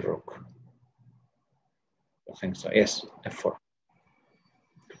take with the rook. I think so. Yes, f4.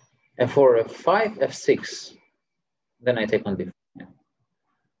 f4, f5, f6. Then I take on d4. Yeah.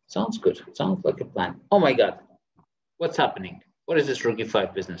 Sounds good. Sounds like a plan. Oh my God. What's happening? What is this rook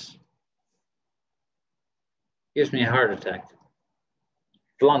e5 business? Gives me a heart attack.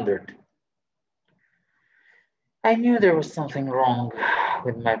 Blundered. I knew there was something wrong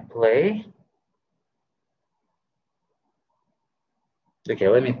with my play. Okay,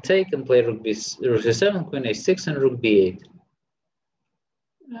 let me take and play rook c7, queen a6, and rook b8.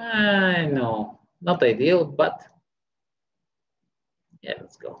 I know, not ideal, but yeah,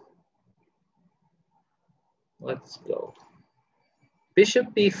 let's go. Let's go. Bishop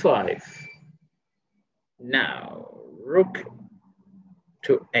b5. Now, rook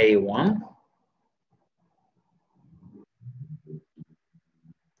to a1.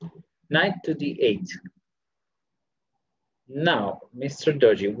 Knight to d8. Now, Mr.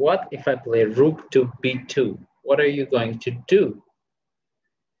 Doji, what if I play rook to b2? What are you going to do,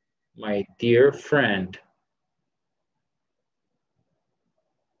 my dear friend?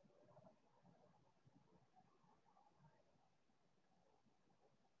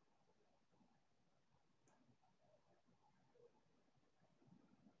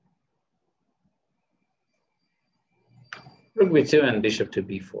 Rook b2 and bishop to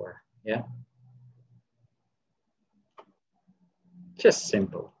b4, yeah? Just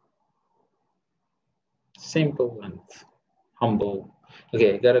simple. Simple and humble.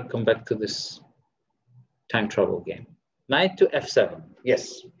 Okay, I gotta come back to this time travel game. Knight to f7,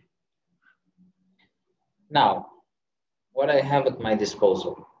 yes. Now, what I have at my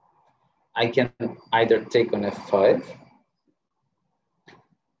disposal, I can either take on f5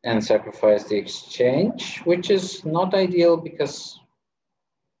 and sacrifice the exchange, which is not ideal because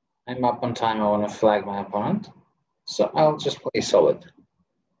I'm up on time, I want to flag my opponent. So I'll just play solid.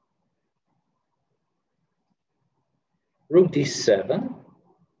 Rook d7.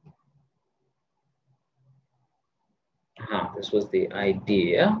 This was the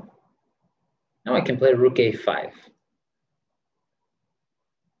idea. Now I can play rook a5.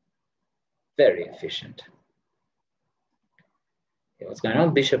 Very efficient. Okay, what's going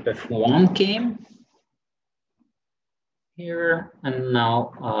on? Bishop f1 came here, and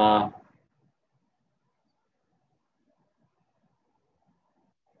now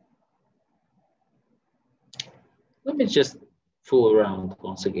let me just fool around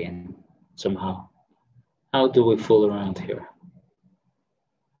once again, somehow. How do we fool around here?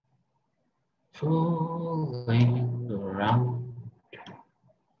 Fooling around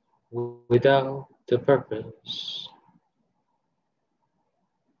without a purpose.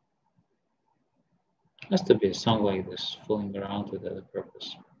 Has to be a song like this, fooling around without a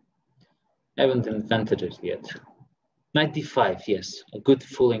purpose. I haven't invented it yet. Knight d5, yes, a good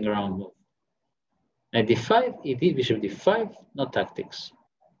fooling around move. Knight d5, ed, bishop d5, no tactics.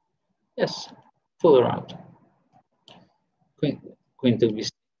 Yes, fool around. Queen to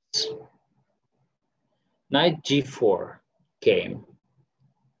b6. Knight g4 came.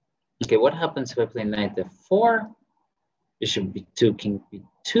 Okay, what happens if I play knight f4, bishop b2, king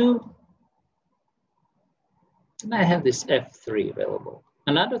b2, and I have this f3 available.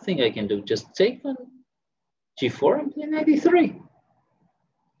 Another thing I can do, just take on g4 and play knight e3.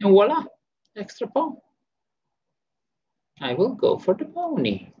 And voila, extra pawn. I will go for the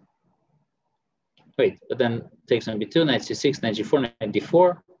pony. Wait, but then takes on b2, knight c6, knight g4, knight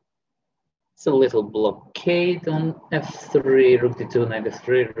d4. It's a little blockade on f3, rook d2, knight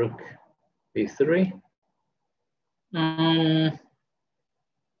f3, rook b3.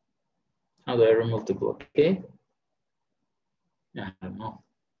 How do I remove the blockade? I don't know.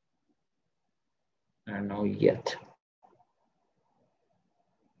 I don't know yet.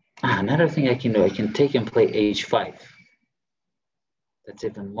 Another thing I can do, I can take and play h5. That's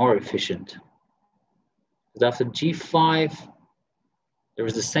even more efficient. Because after g5, there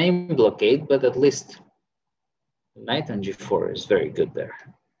is the same blockade, but at least knight on g4 is very good there.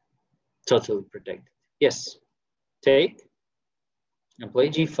 Totally protected. Yes, take and play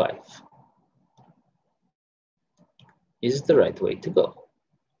g5 is the right way to go.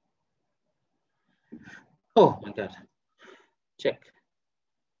 Oh my God, check.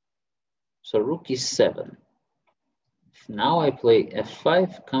 So rook e7. Now I play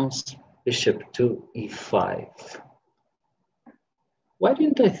f5, comes bishop to e5. Why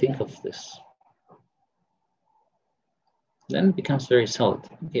didn't I think of this? Then it becomes very solid.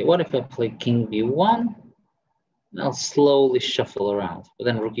 Okay, what if I play king b1? I'll slowly shuffle around, but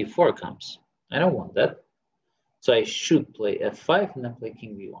then rook e4 comes. I don't want that. So I should play f5 and then play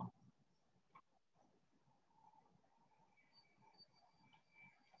king b1.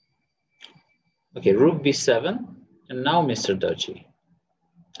 Okay, rook b7, and now Mr. Doji.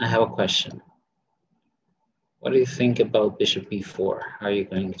 I have a question. What do you think about bishop b4? How are you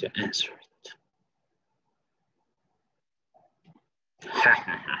going to answer it?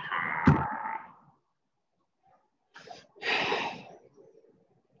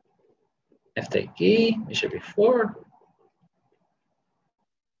 F take e, bishop b4.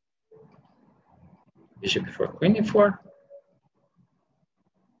 Bishop b4, queen e4.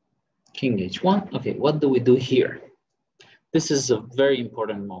 King h1. Okay, what do we do here? This is a very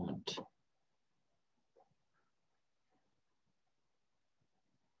important moment.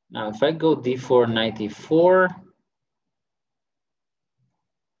 Now, if I go d4, knight e4,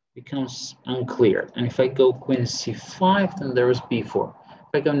 becomes unclear. And if I go queen c5, then there is b4. If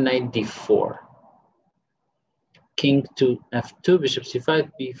I go knight d4, king to f2, bishop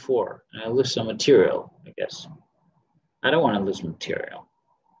c5, b4, and I lose some material, I guess. I don't want to lose material.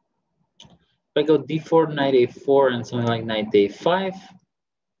 If I go d4, knight a4, and something like knight a5,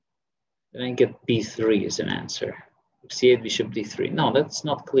 then I get b3 as an answer. c8, bishop d3. No, that's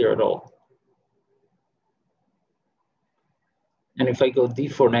not clear at all. And if I go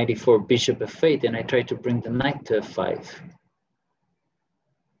d4, knight e4, bishop f8, and I try to bring the knight to f5,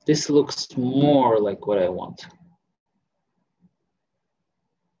 this looks more like what I want.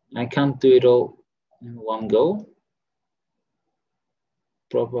 I can't do it all in one go.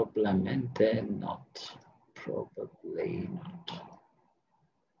 Probablemente not. Probably not.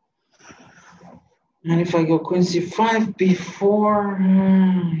 And if I go queen c5,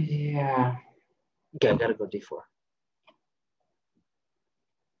 b4, yeah. Okay, I gotta go d4.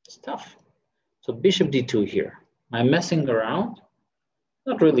 It's tough. So bishop d2 here. I'm messing around,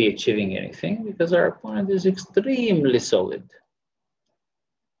 not really achieving anything because our opponent is extremely solid.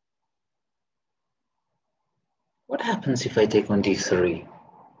 What happens if I take on d3?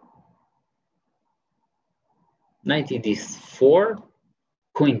 Knight d4,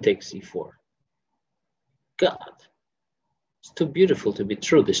 queen takes e4. God, it's too beautiful to be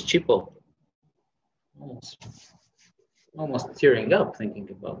true, this cheapo. Almost tearing up thinking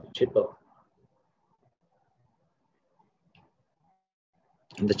about the cheapo.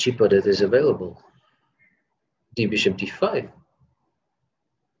 And the cheapo that is available. D bishop d5.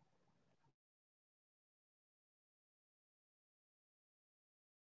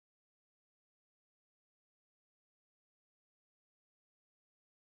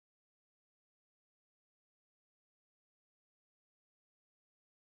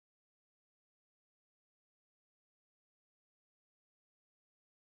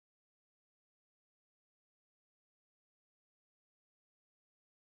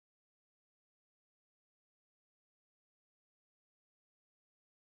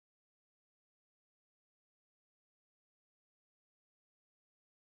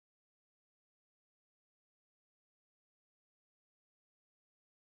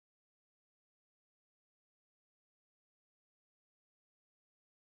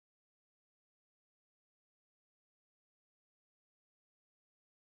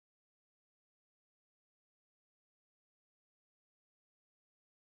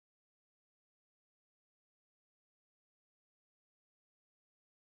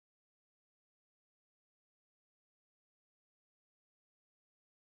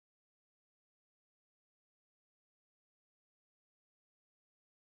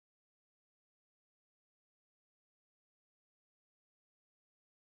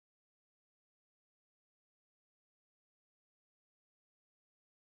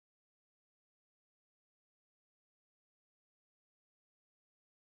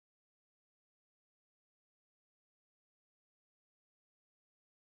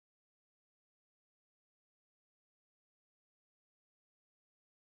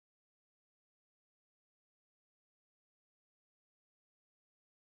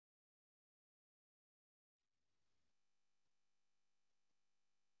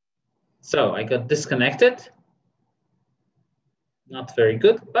 So I got disconnected. Not very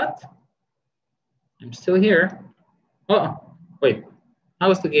good, but I'm still here. Oh, wait,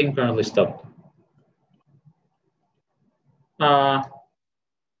 how is the game currently stopped?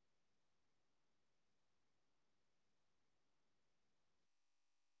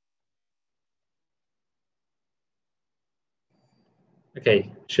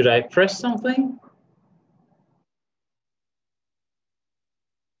 Okay, should I press something?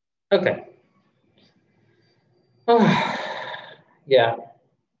 Okay. Oh, yeah.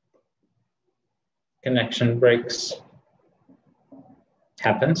 Connection breaks.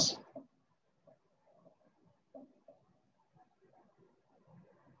 Happens.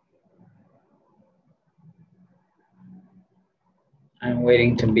 I'm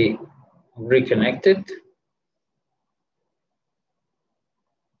waiting to be reconnected.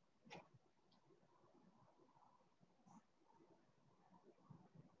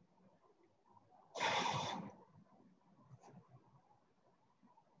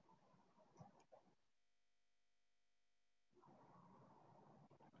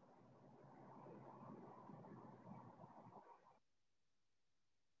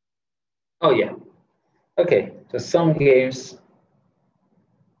 Oh yeah. Okay, so some games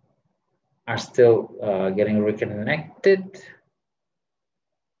are still getting reconnected.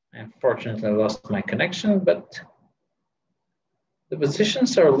 I unfortunately lost my connection, but the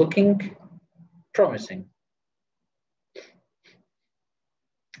positions are looking promising.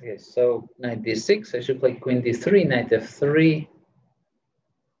 Okay, so knight d6, I should play queen d3, knight f3,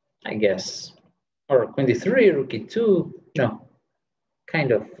 I guess. Or queen d3, rook e2, no,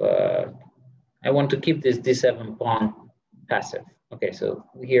 kind of, I want to keep this d7 pawn passive. Okay, so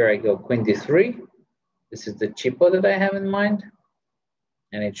here I go queen d3. This is the cheapo that I have in mind,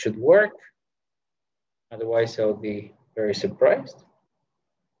 and it should work. Otherwise, I'll be very surprised,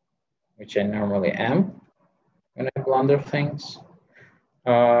 which I normally am when I blunder things.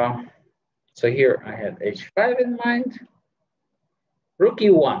 So here I had h5 in mind. Rook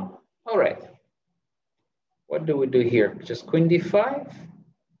e1. All right. What do we do here? Just queen d5,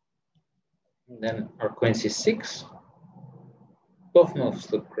 and then our queen c6. Both moves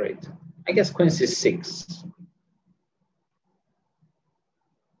look great. I guess queen c6.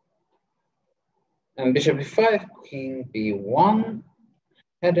 And bishop e5, king b1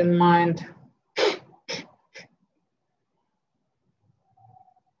 had in mind.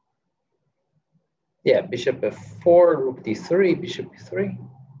 Yeah, bishop f4, rook d3, bishop e3.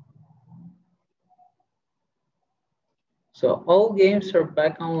 So all games are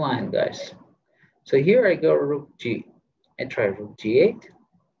back online, guys. So here I go rook g. I try rook g8. If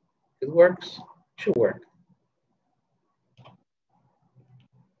it works, should work.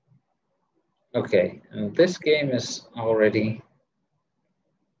 Okay, and this game is already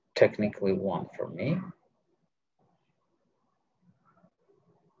technically won for me.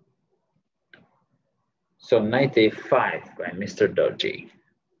 So knight a5 by Mr. Doji.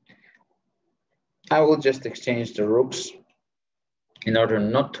 I will just exchange the rooks in order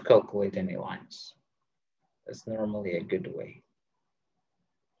not to calculate any lines. That's normally a good way.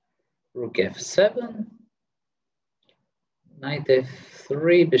 Rook f7, knight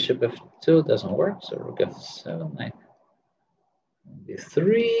f3, bishop f2 doesn't work, so rook f7, knight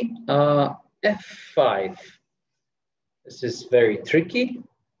d3, f5. This is very tricky,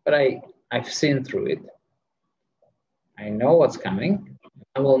 but I've seen through it. I know what's coming.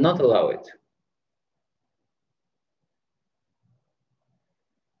 I will not allow it.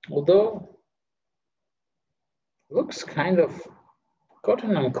 Although, looks kind of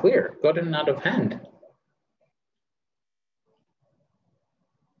gotten unclear, gotten out of hand.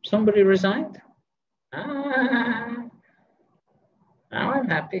 Somebody resigned? Ah, now I'm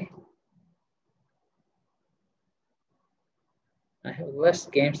happy. I have less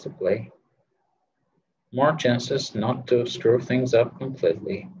games to play. More chances not to screw things up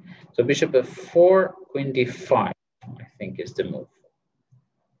completely. So bishop f4, queen d5, I think is the move.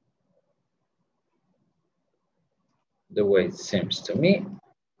 The way it seems to me.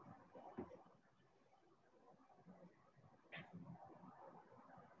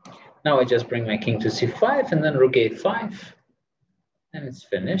 Now I just bring my king to c5 and then rook a5, and it's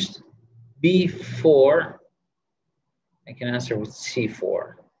finished. b4, I can answer with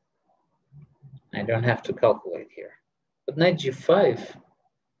c4. I don't have to calculate here. But knight g5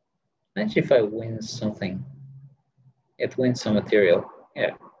 wins something. It wins some material.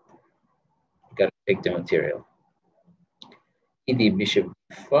 Yeah, gotta take the material. ed bishop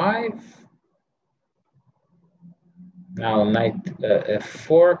 5. Now knight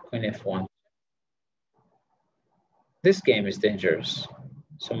f4, queen f1. This game is dangerous.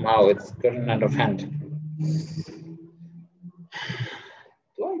 Somehow it's gotten out of hand.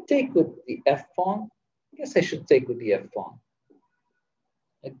 Do I take with the f pawn? I guess I should take with the f pawn.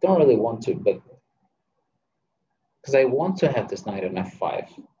 I don't really want to, but because I want to have this knight on f5.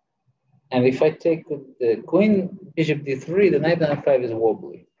 And if I take with the queen, bishop d3, the knight on f5 is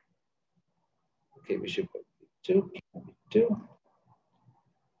wobbly. Okay, bishop b2, b2. Oh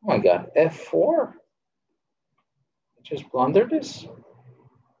my god, f4? I just blundered this?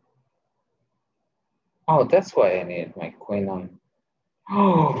 Oh, that's why I need my queen on.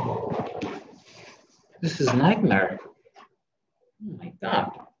 Oh, this is nightmare. Oh my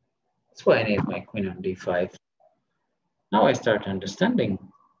god. That's why I need my queen on d5. Now I start understanding.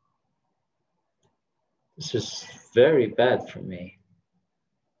 This is very bad for me.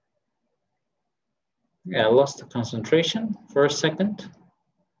 Yeah, I lost the concentration for a second.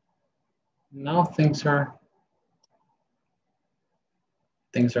 Now things are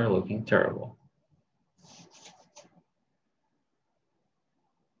looking terrible.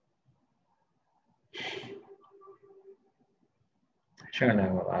 Shouldn't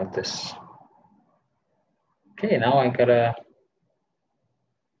have allowed this. Okay, now I gotta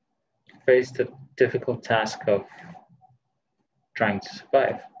face the difficult task of trying to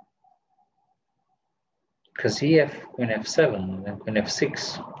survive. Because he have queen f7 and then queen f6.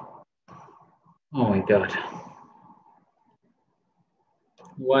 Oh my god.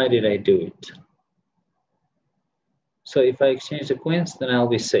 Why did I do it? So if I exchange the queens, then I'll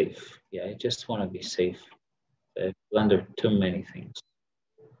be safe. Yeah, I just want to be safe. I've blundered too many things.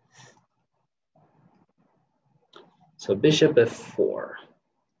 So bishop f4.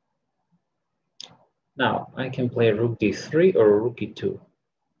 Now I can play rook d3 or rook e2.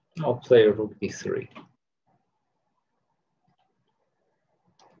 I'll play rook d3.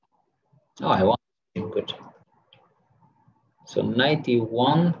 Oh, I want good. So knight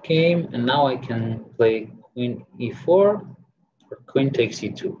e1 came, and now I can play queen e4 or queen takes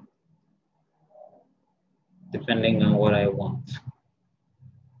e2, depending on what I want.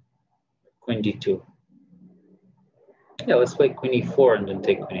 Queen d2. Yeah, let's play queen e4 and then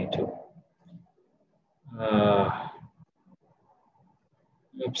take queen e2. I'm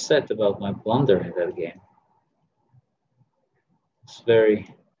upset about my blunder in that game. It's very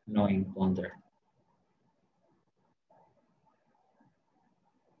annoying blunder.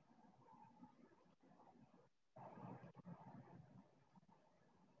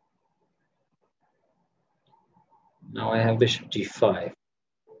 Now I have bishop g5.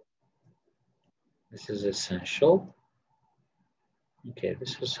 This is essential. Okay,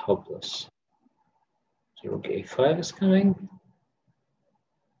 this is hopeless. So rook a5 is coming.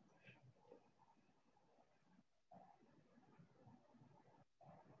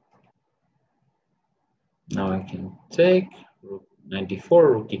 Now I can take rook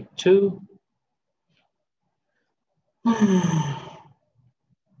 94, rook e2.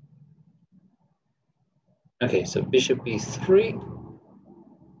 Okay, so bishop e3.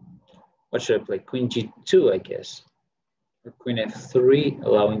 What should I play? Queen g2, I guess. Or queen f3,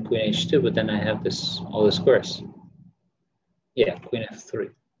 allowing queen h2, but then I have this all the squares. Yeah, queen f3.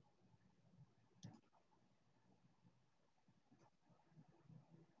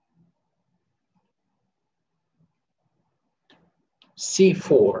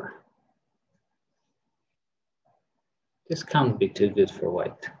 c4. This can't be too good for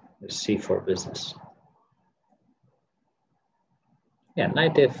white. The c4 business. Yeah,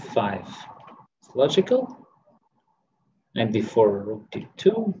 knight f5. It's logical. Knight d4, rook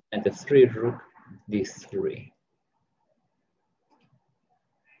d2, and f3, rook d3.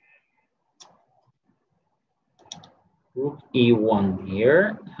 Rook e1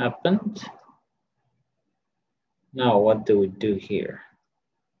 here happened. Now what do we do here?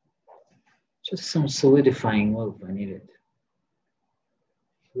 Just some solidifying move I needed.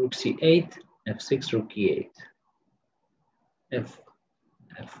 Rook c8, f6, rook e8.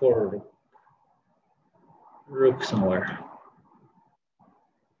 f4, rook somewhere.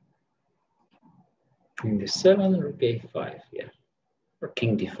 King d7, rook a5, yeah. Or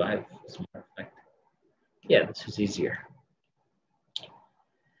king d5, as a matter of fact. Yeah, this is easier.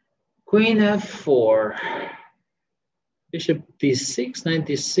 Queen f4. Bishop d6, knight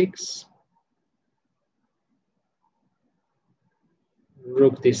d6.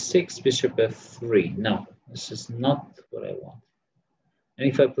 Rook d6, bishop f3. No, this is not what I want. And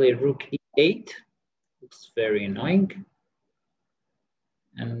if I play rook e8, it's very annoying.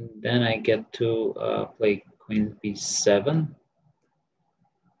 And then I get to play queen b7.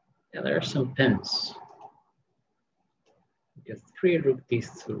 Yeah, there are some pins. Get 3, rook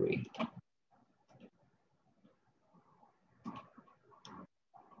d3.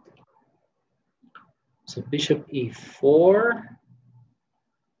 So bishop e4.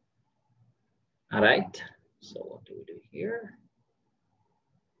 All right. So what do we do here?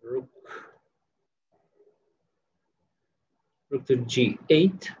 Rook to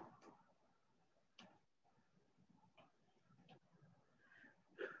g8.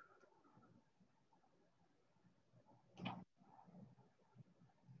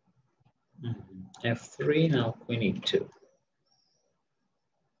 F3, now queen e2.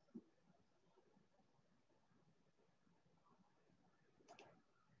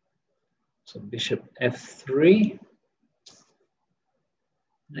 So bishop f3.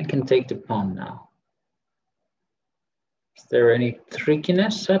 I can take the pawn now. Is there any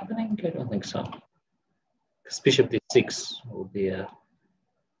trickiness happening? I don't think so. Because bishop d6 will be an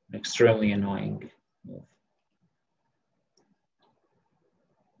extremely annoying move.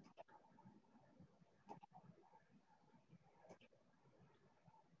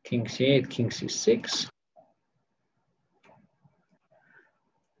 King c8, king c6.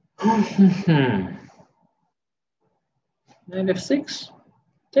 Knight f6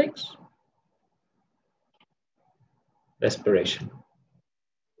 takes. Desperation.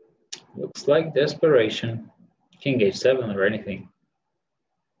 Looks like desperation. King h7 or anything.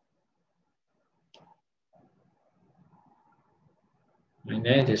 My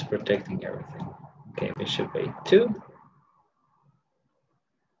knight is protecting everything. Okay, bishop a2.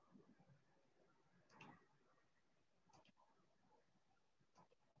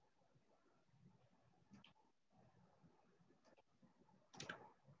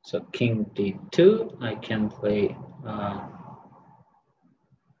 So king d2, I can play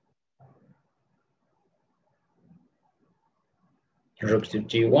rook to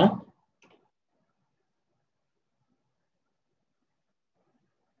g1.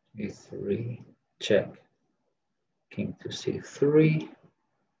 e3, check. King to c3.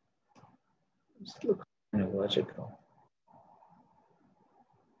 This looks kind of logical.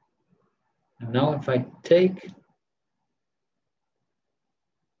 And now if I take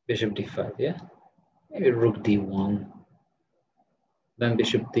bishop d5, yeah? Maybe rook d1. Then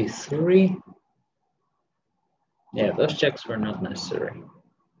bishop d3. Yeah, those checks were not necessary.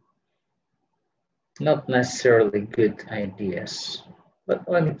 Not necessarily good ideas. But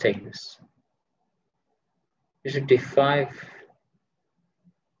let me take this. Bishop d5. I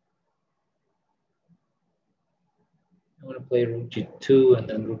want to play rook g2 and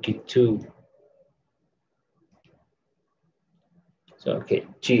then rook e2. So, okay,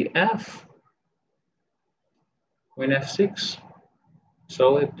 gf. Queen f6.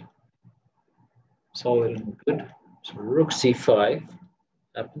 Solid. Solid and good. So rook c5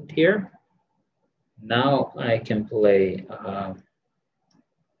 happened here. Now I can play,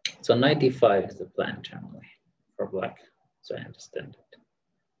 so knight d5 is the plan generally for black, so I understand it.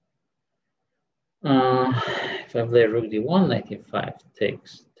 If I play rook d1, knight d5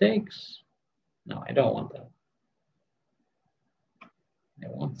 takes. No, I don't want that. I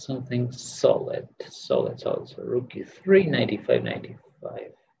want something solid. So rook e3, knight d5, knight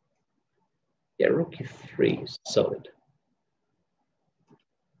d5. Yeah, rook e3 is solid.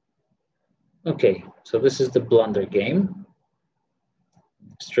 Okay, so this is the blunder game.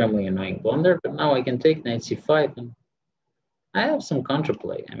 Extremely annoying blunder, but now I can take knight c5 and I have some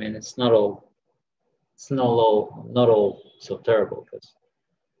counterplay. I mean, it's not all so terrible because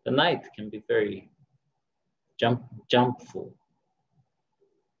the knight can be very jumpful,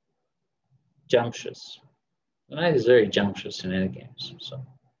 jumptious. The knight is very jumptious in any games, so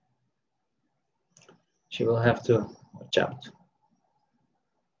she will have to watch out.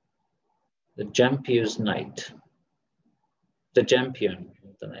 The Jampius knight. The champion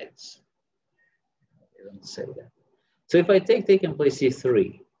of the knights. I don't say that. So if I take and play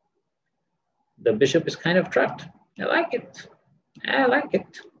c3, the bishop is kind of trapped. I like it. I like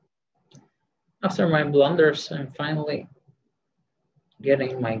it. After my blunders, I'm finally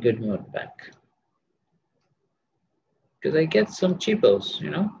getting my good mood back. Because I get some cheapos,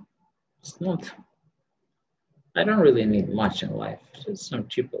 you know? It's not, I don't really need much in life, just some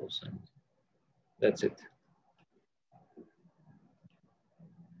cheapos, and that's it.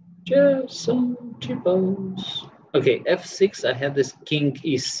 Just some cheapos. Okay, f6, I had this king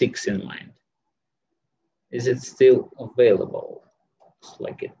e6 in mind. Is it still available? Looks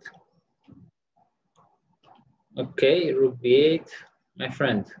like it. Okay, rook b8, my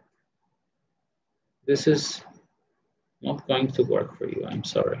friend. This is not going to work for you, I'm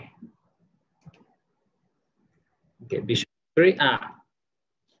sorry. Okay, bishop 3,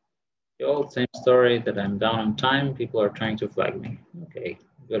 the old same story that I'm down on time, people are trying to flag me. Okay,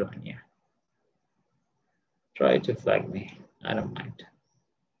 good on you. Try to flag me, I don't mind.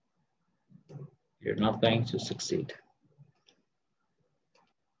 You're not going to succeed.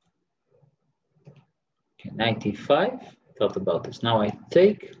 Okay, knight e5, thought about this. Now I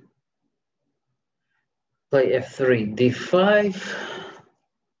take, play f3, d5.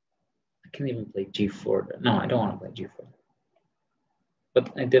 I can even play g4. No, I don't want to play g4.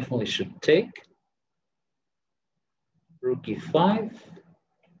 But I definitely should take. Rook e5.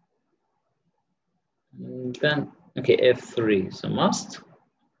 And then, okay, f3 is a must.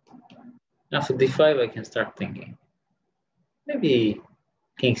 After d5, I can start thinking. Maybe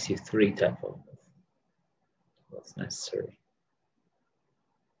king c3 type of move. What's necessary.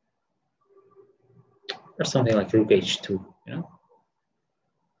 Or something like rook h2, you know?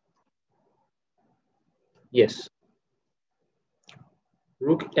 Yes.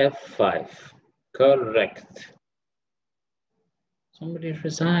 Rook f5. Correct. Somebody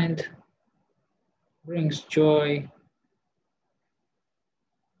resigned. Brings joy.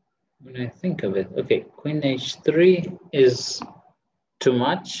 When I think of it. Okay, queen h3 is too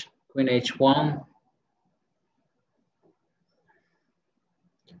much. Queen h1.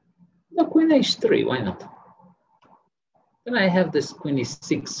 No, queen h3, why not? Then I have this queen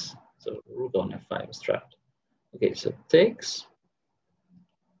e6. So rook on f5 is trapped. Okay, so takes.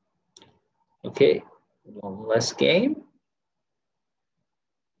 Okay, one less game.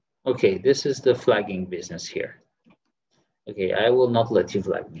 Okay, this is the flagging business here. Okay, I will not let you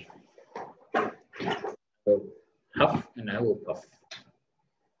flag me. So huff and I will puff.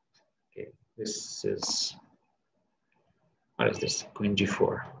 Okay, this is, what is this? Queen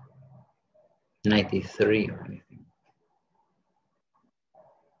g4. 93 or anything.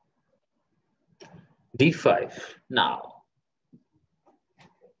 d5. Now,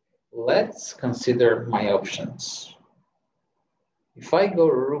 let's consider my options. If I go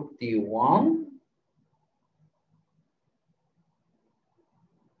rook d1,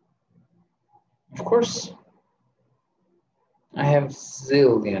 of course, I have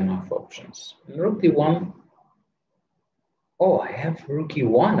zillion of options. Rook d1, oh, I have rook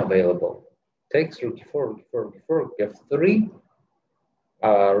e1 available. Takes rook e4, rook e4, rook e4, rook f3,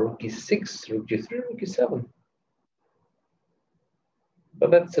 rook e6, rook g3, rook e7.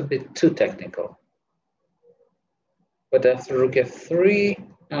 But that's a bit too technical. But after rook f3,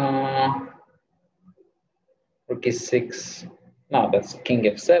 rook e6, no, that's king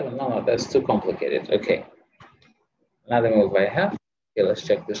f7. No, that's too complicated. Okay. Another move I have. Okay, let's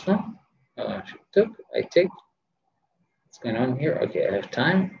check this one. I take. What's going on here? Okay, I have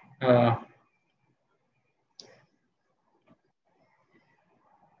time.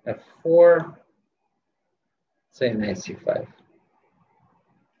 F4, say knight c5.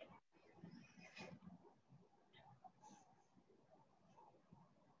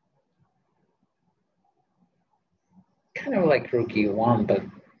 Kind of like rook e1, but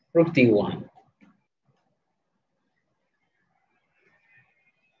rook d1.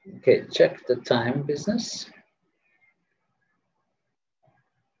 Okay, check the time business.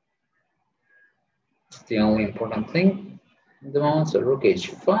 It's the only important thing at the moment. So rook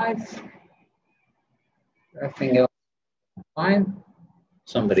h5. Everything else fine.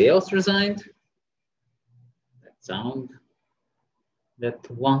 Somebody else resigned. That sound. That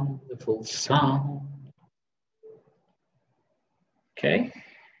wonderful sound. Okay.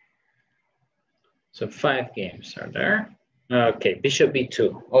 So 5 games are there. Okay, bishop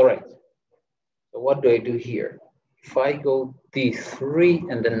b2. All right. So what do I do here? If I go d3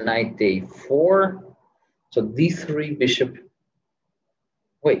 and then knight a4, so d3 bishop.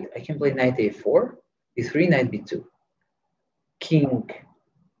 Wait, I can play knight a4, d3, knight b2, king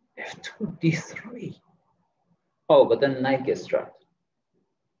f2, d3. Oh, but then knight gets trapped.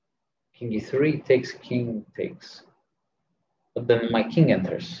 King e3 takes, king takes. But then my king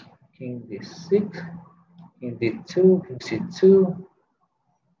enters. King d6, king d2, king c2.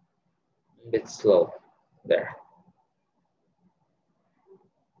 A bit slow there.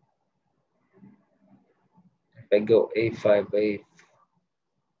 If I go a5,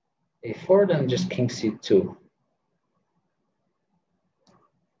 a4, then just king c2.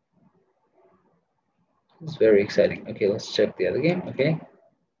 It's very exciting. Okay, let's check the other game. Okay.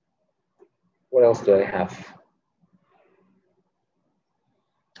 What else do I have?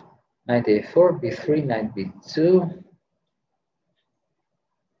 Knight a4, b3, knight b2.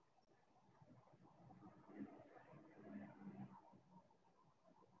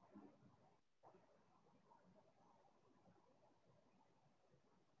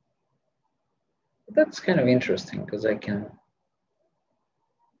 That's kind of interesting because I can.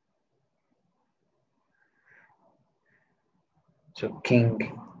 So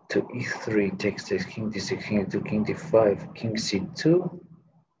king to e3 takes this, king d6, king d2, king d5, king c2.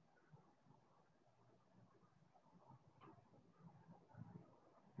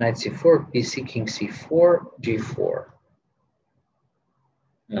 Knight c4, bc, king c4, g4.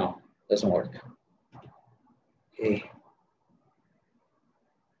 No, doesn't work. Okay.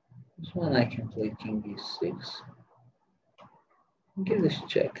 This one I can play king d6. Give this a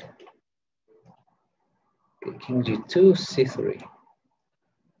check. Okay, king g2, c3,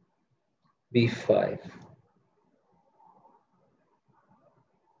 b5.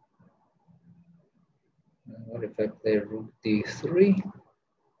 What if I play rook d3?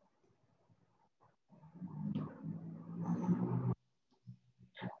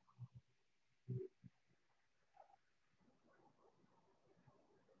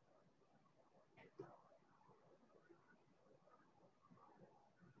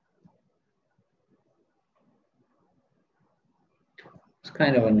 It's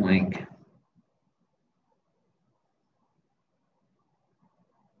kind of annoying.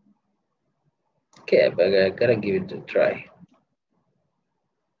 Okay, but I gotta give it a try.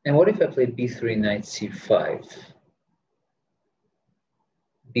 And what if I play b3, knight c5?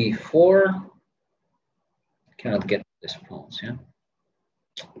 b4, cannot get this pawns, yeah?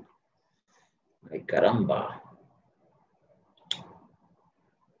 Ay, caramba.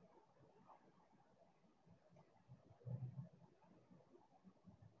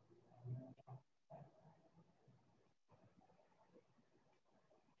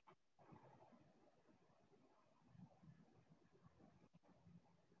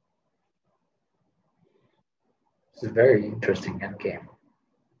 It's a very interesting endgame.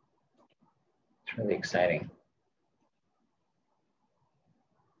 It's really exciting.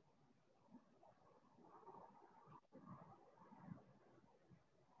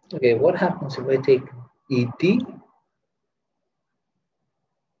 Okay, what happens if I take ED?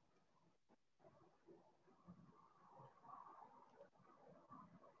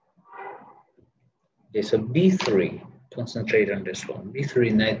 Okay, so B3, concentrate on this one.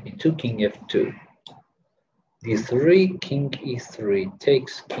 B3, knight B2, king F2. D3, king E3,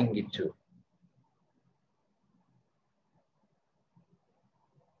 takes king E2.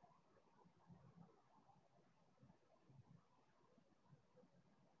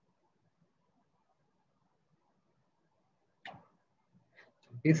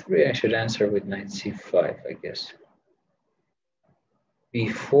 B3, I should answer with knight C5, I guess.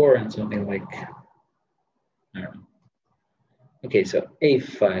 B4 and something like, I don't know. Okay, so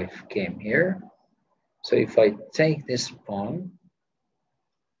A5 came here. So if I take this pawn,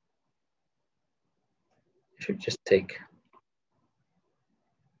 I should just take.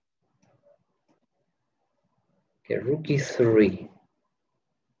 Okay, rook E3.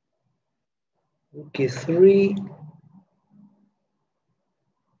 Rook E3.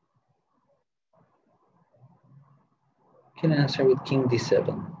 Can answer with king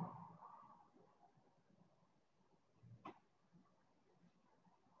D7.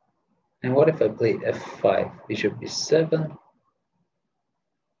 And what if I play F5? Bishop B7.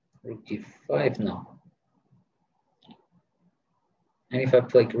 Rook E5, no. And if I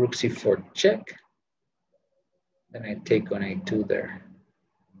play rook C4 check, then I take on A2 there.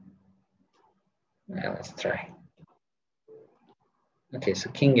 Well, let's try. Okay,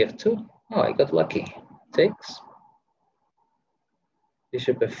 so king F2. Oh, I got lucky. Takes.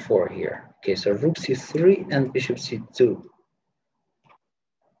 Bishop F4 here. Okay, so rook C3 and bishop C2.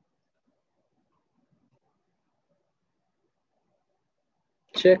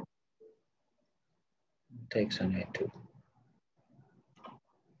 Check. Takes on A2.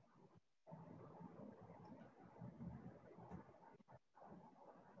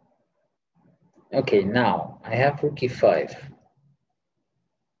 Okay, now I have rook E5,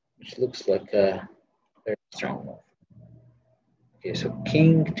 which looks like a very strong move. Okay, so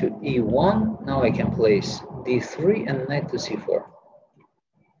king to E1. Now I can place D3 and knight to C4.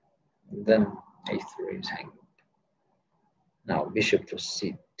 And then A3 is hanging. Now bishop to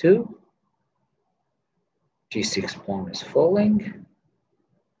C2. G6 pawn is falling.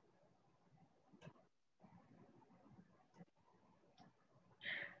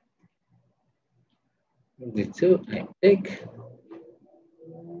 D2, I take.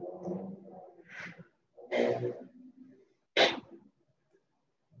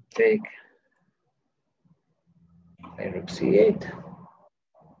 Take. Play rook C8.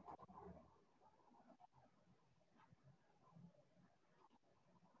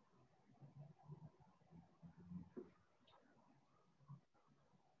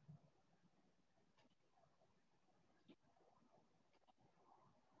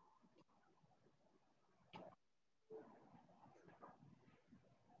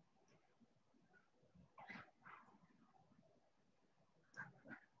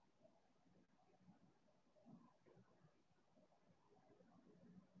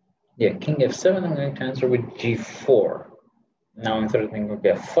 Yeah, king F7, I'm going to answer with G4. Now I'm threatening rook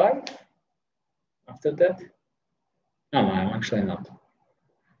F5. After that, no, I'm actually not.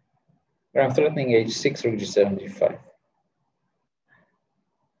 But I'm threatening H6, rook G7, G5.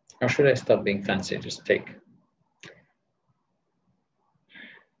 Or should I stop being fancy, just take?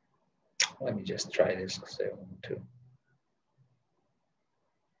 Let me just try this because I want to.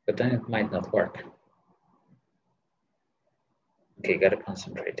 But then it might not work. Okay, gotta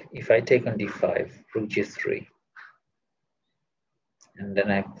concentrate. If I take on D5, rook G3, and then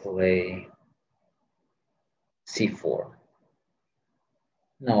I play C4.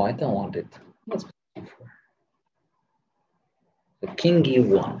 No, I don't want it. Let's play C4. So king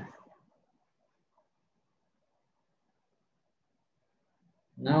E1.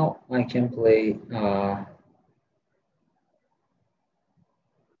 Now I can play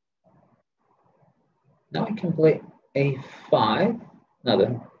A5. No,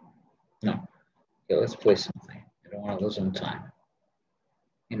 then no. Okay, let's play something. I don't want to lose some time.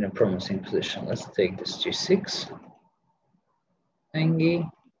 In a promising position. Let's take this G6. Tangy.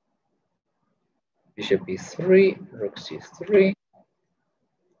 bishop e3, rook c3,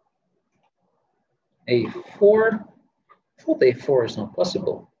 a4. I thought a4 is not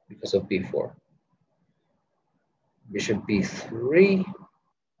possible because of b4. Bishop b3,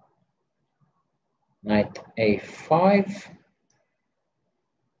 knight a5,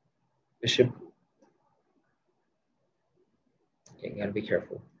 bishop. Okay, gotta be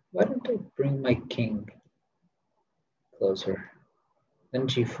careful. Why don't I bring my king closer? Then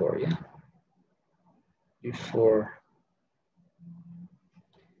g4, yeah? g4.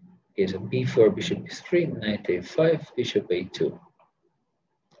 Okay, so b4, bishop b3, knight a5, bishop a2.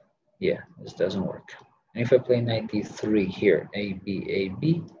 Yeah, this doesn't work. And if I play knight e3 here, a,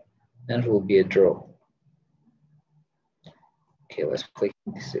 b, then it will be a draw. Okay, let's play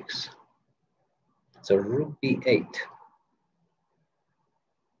king d6. So rook b8.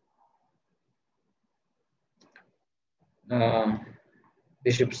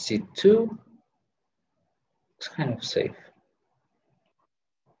 Bishop c2. It's kind of safe.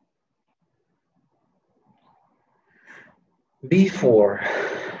 b4.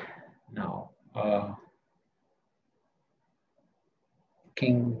 Now,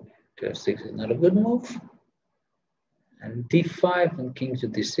 king to f6 is not a good move. And d5 and king to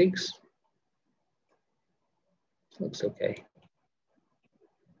d6 looks okay.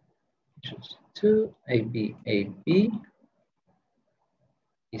 Just 2, ab,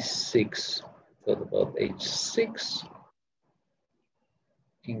 e6. Thought about h6.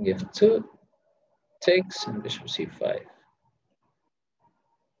 King f2 takes and bishop c5.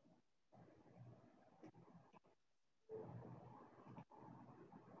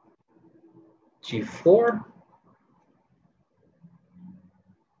 g4.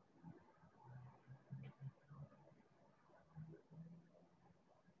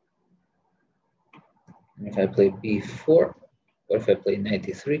 And if I play b4, or if I play knight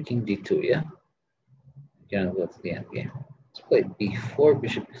e3, king d2, yeah? You cannot go to the end game. Let's play b4,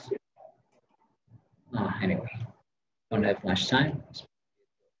 bishop e3. Anyway, don't have much time.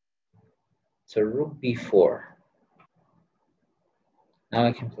 So rook b4. Now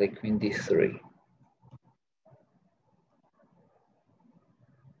I can play queen d3.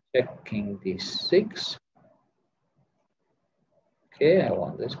 Check king d6. Okay, I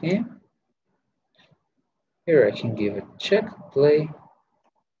won this game. Here I can give a check, play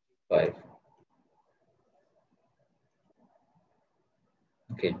 5.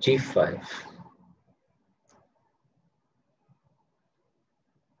 Okay, g5.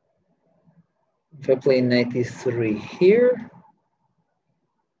 If I play knight e3 here,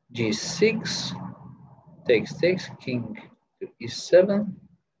 g6, takes, king to e7.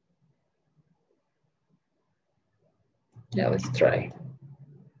 Yeah, let's try.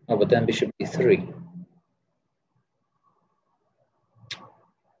 Oh, but then bishop e3.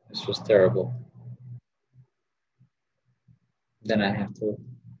 This was terrible. Then I have to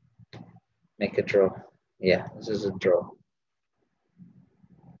make a draw. Yeah, this is a draw.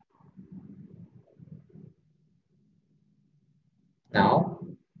 Now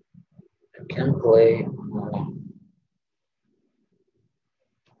I can play.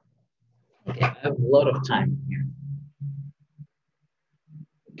 Okay, I have a lot of time here.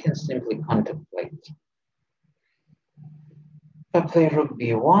 I can simply contemplate. If I play rook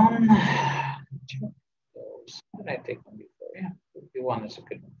b1, can I take on b4? Yeah, rook b1 is a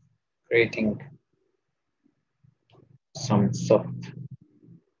good one. Creating some soft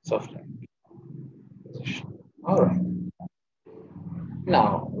position. All right.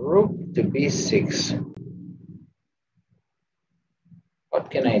 Now rook to b6. What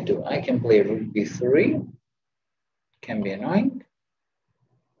can I do? I can play rook b3. Can be annoying.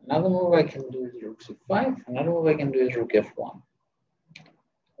 Another move I can do is rook c5. Another move I can do is rook f1.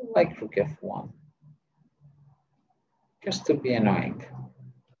 I like rook f1. Just to be annoying.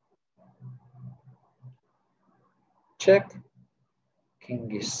 Check. King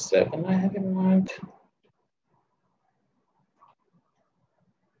e7 I have in mind.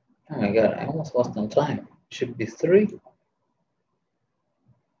 Oh my god, I almost lost on time. Bishop b3.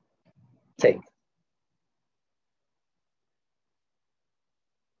 Take.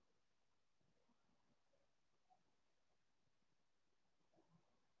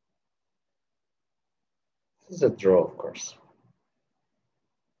 This is a draw, of course.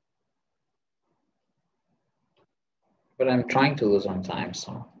 But I'm trying to lose on time,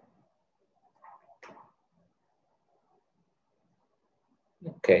 so.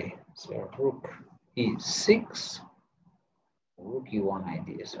 Okay, so rook e6. Rook e1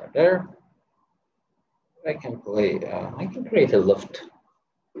 ideas are there. I can play, I can create a loft.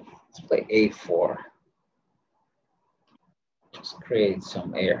 Let's play a4. Just create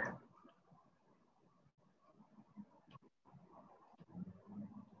some air.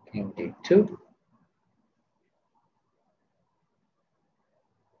 King D2.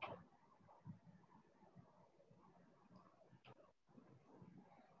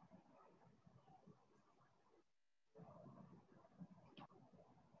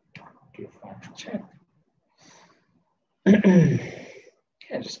 D5 check.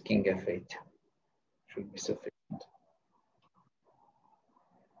 Yeah, just King F8 should be sufficient.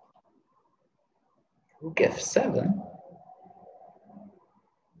 Rook F7.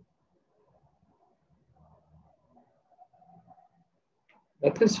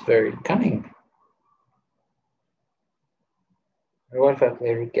 That is very cunning. What if I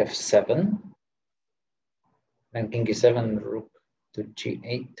play Rook F7? Then King E7, Rook to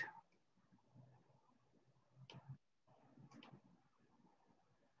G8.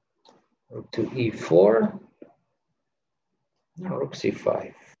 Rook to E4. No, Rook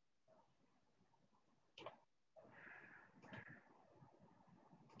C5.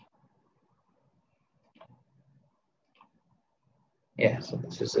 Yeah, so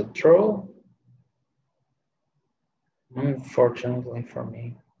this is a draw. Unfortunately for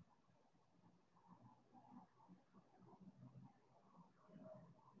me.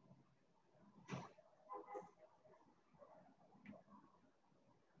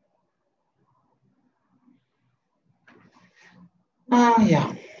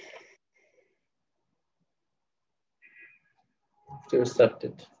 Yeah. Have to accept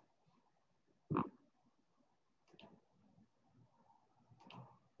it.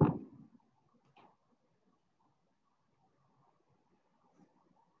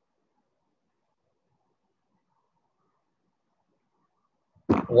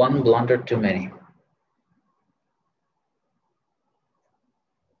 One blunder too many.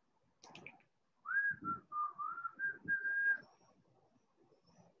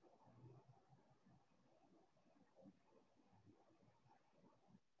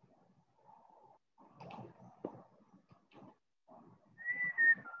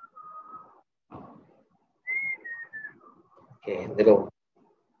 Okay,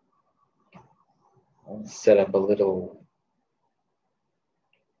 I'll set up a little,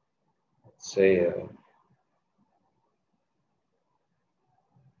 let's say,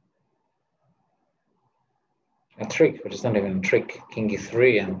 a trick, which is not even a trick. King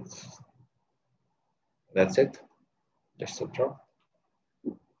E3, and that's it. Just a draw.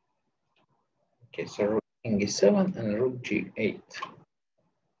 Okay, so Rook King E7 and Rook G8.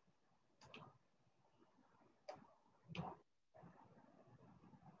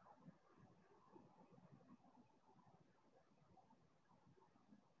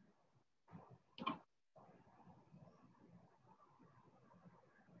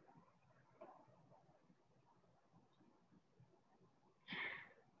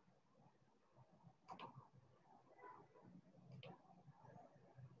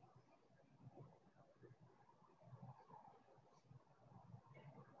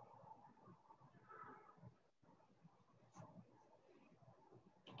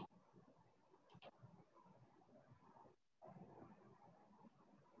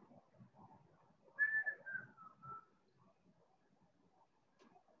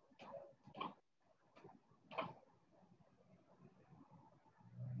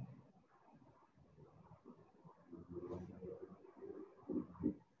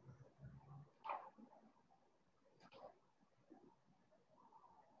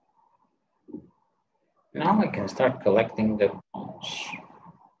 Now I can start collecting the pawns.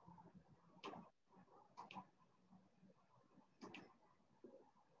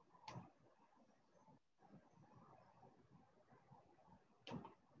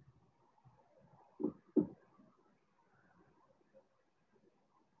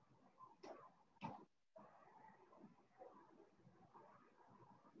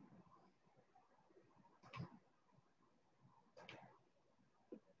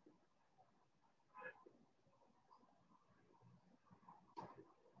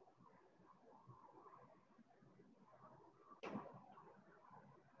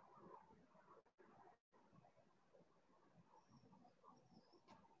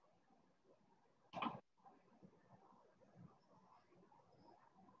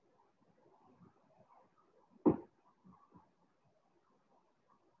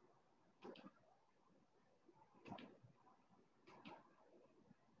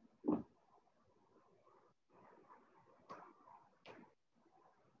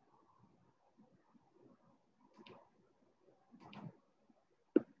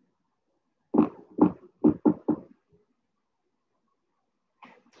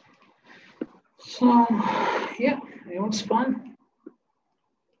 So, yeah, it was fun.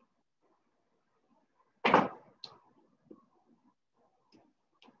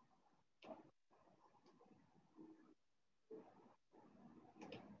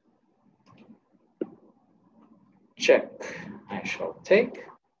 check. I shall take.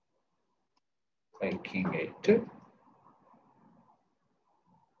 Play king a2.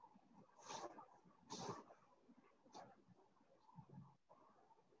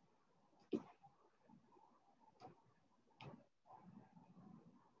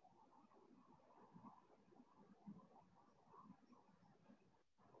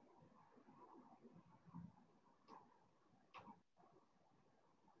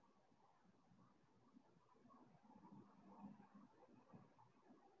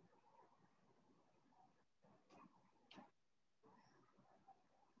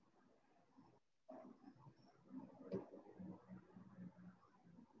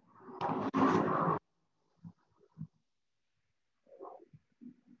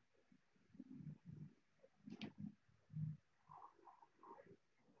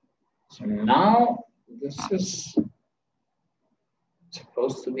 So now this is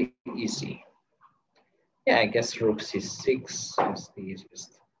supposed to be easy. Yeah, I guess rook c6 is the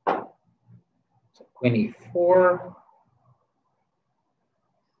easiest. So queen e4, or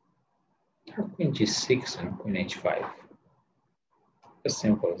queen g6 and queen h5. As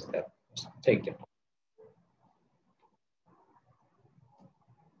simple as that. Just take it.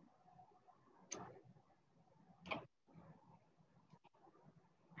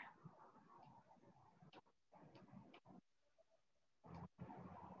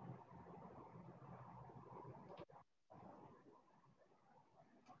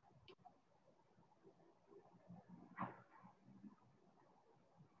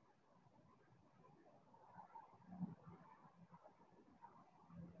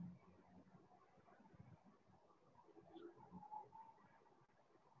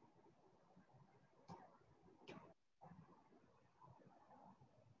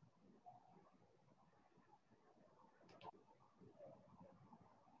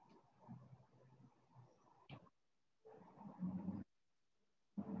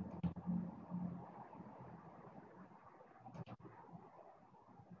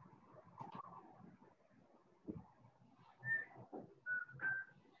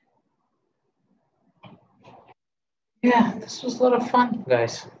 Yeah, this was a lot of fun,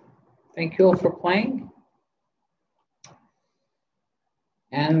 guys. Thank you all for playing.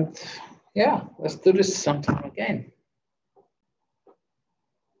 And yeah, let's do this sometime again.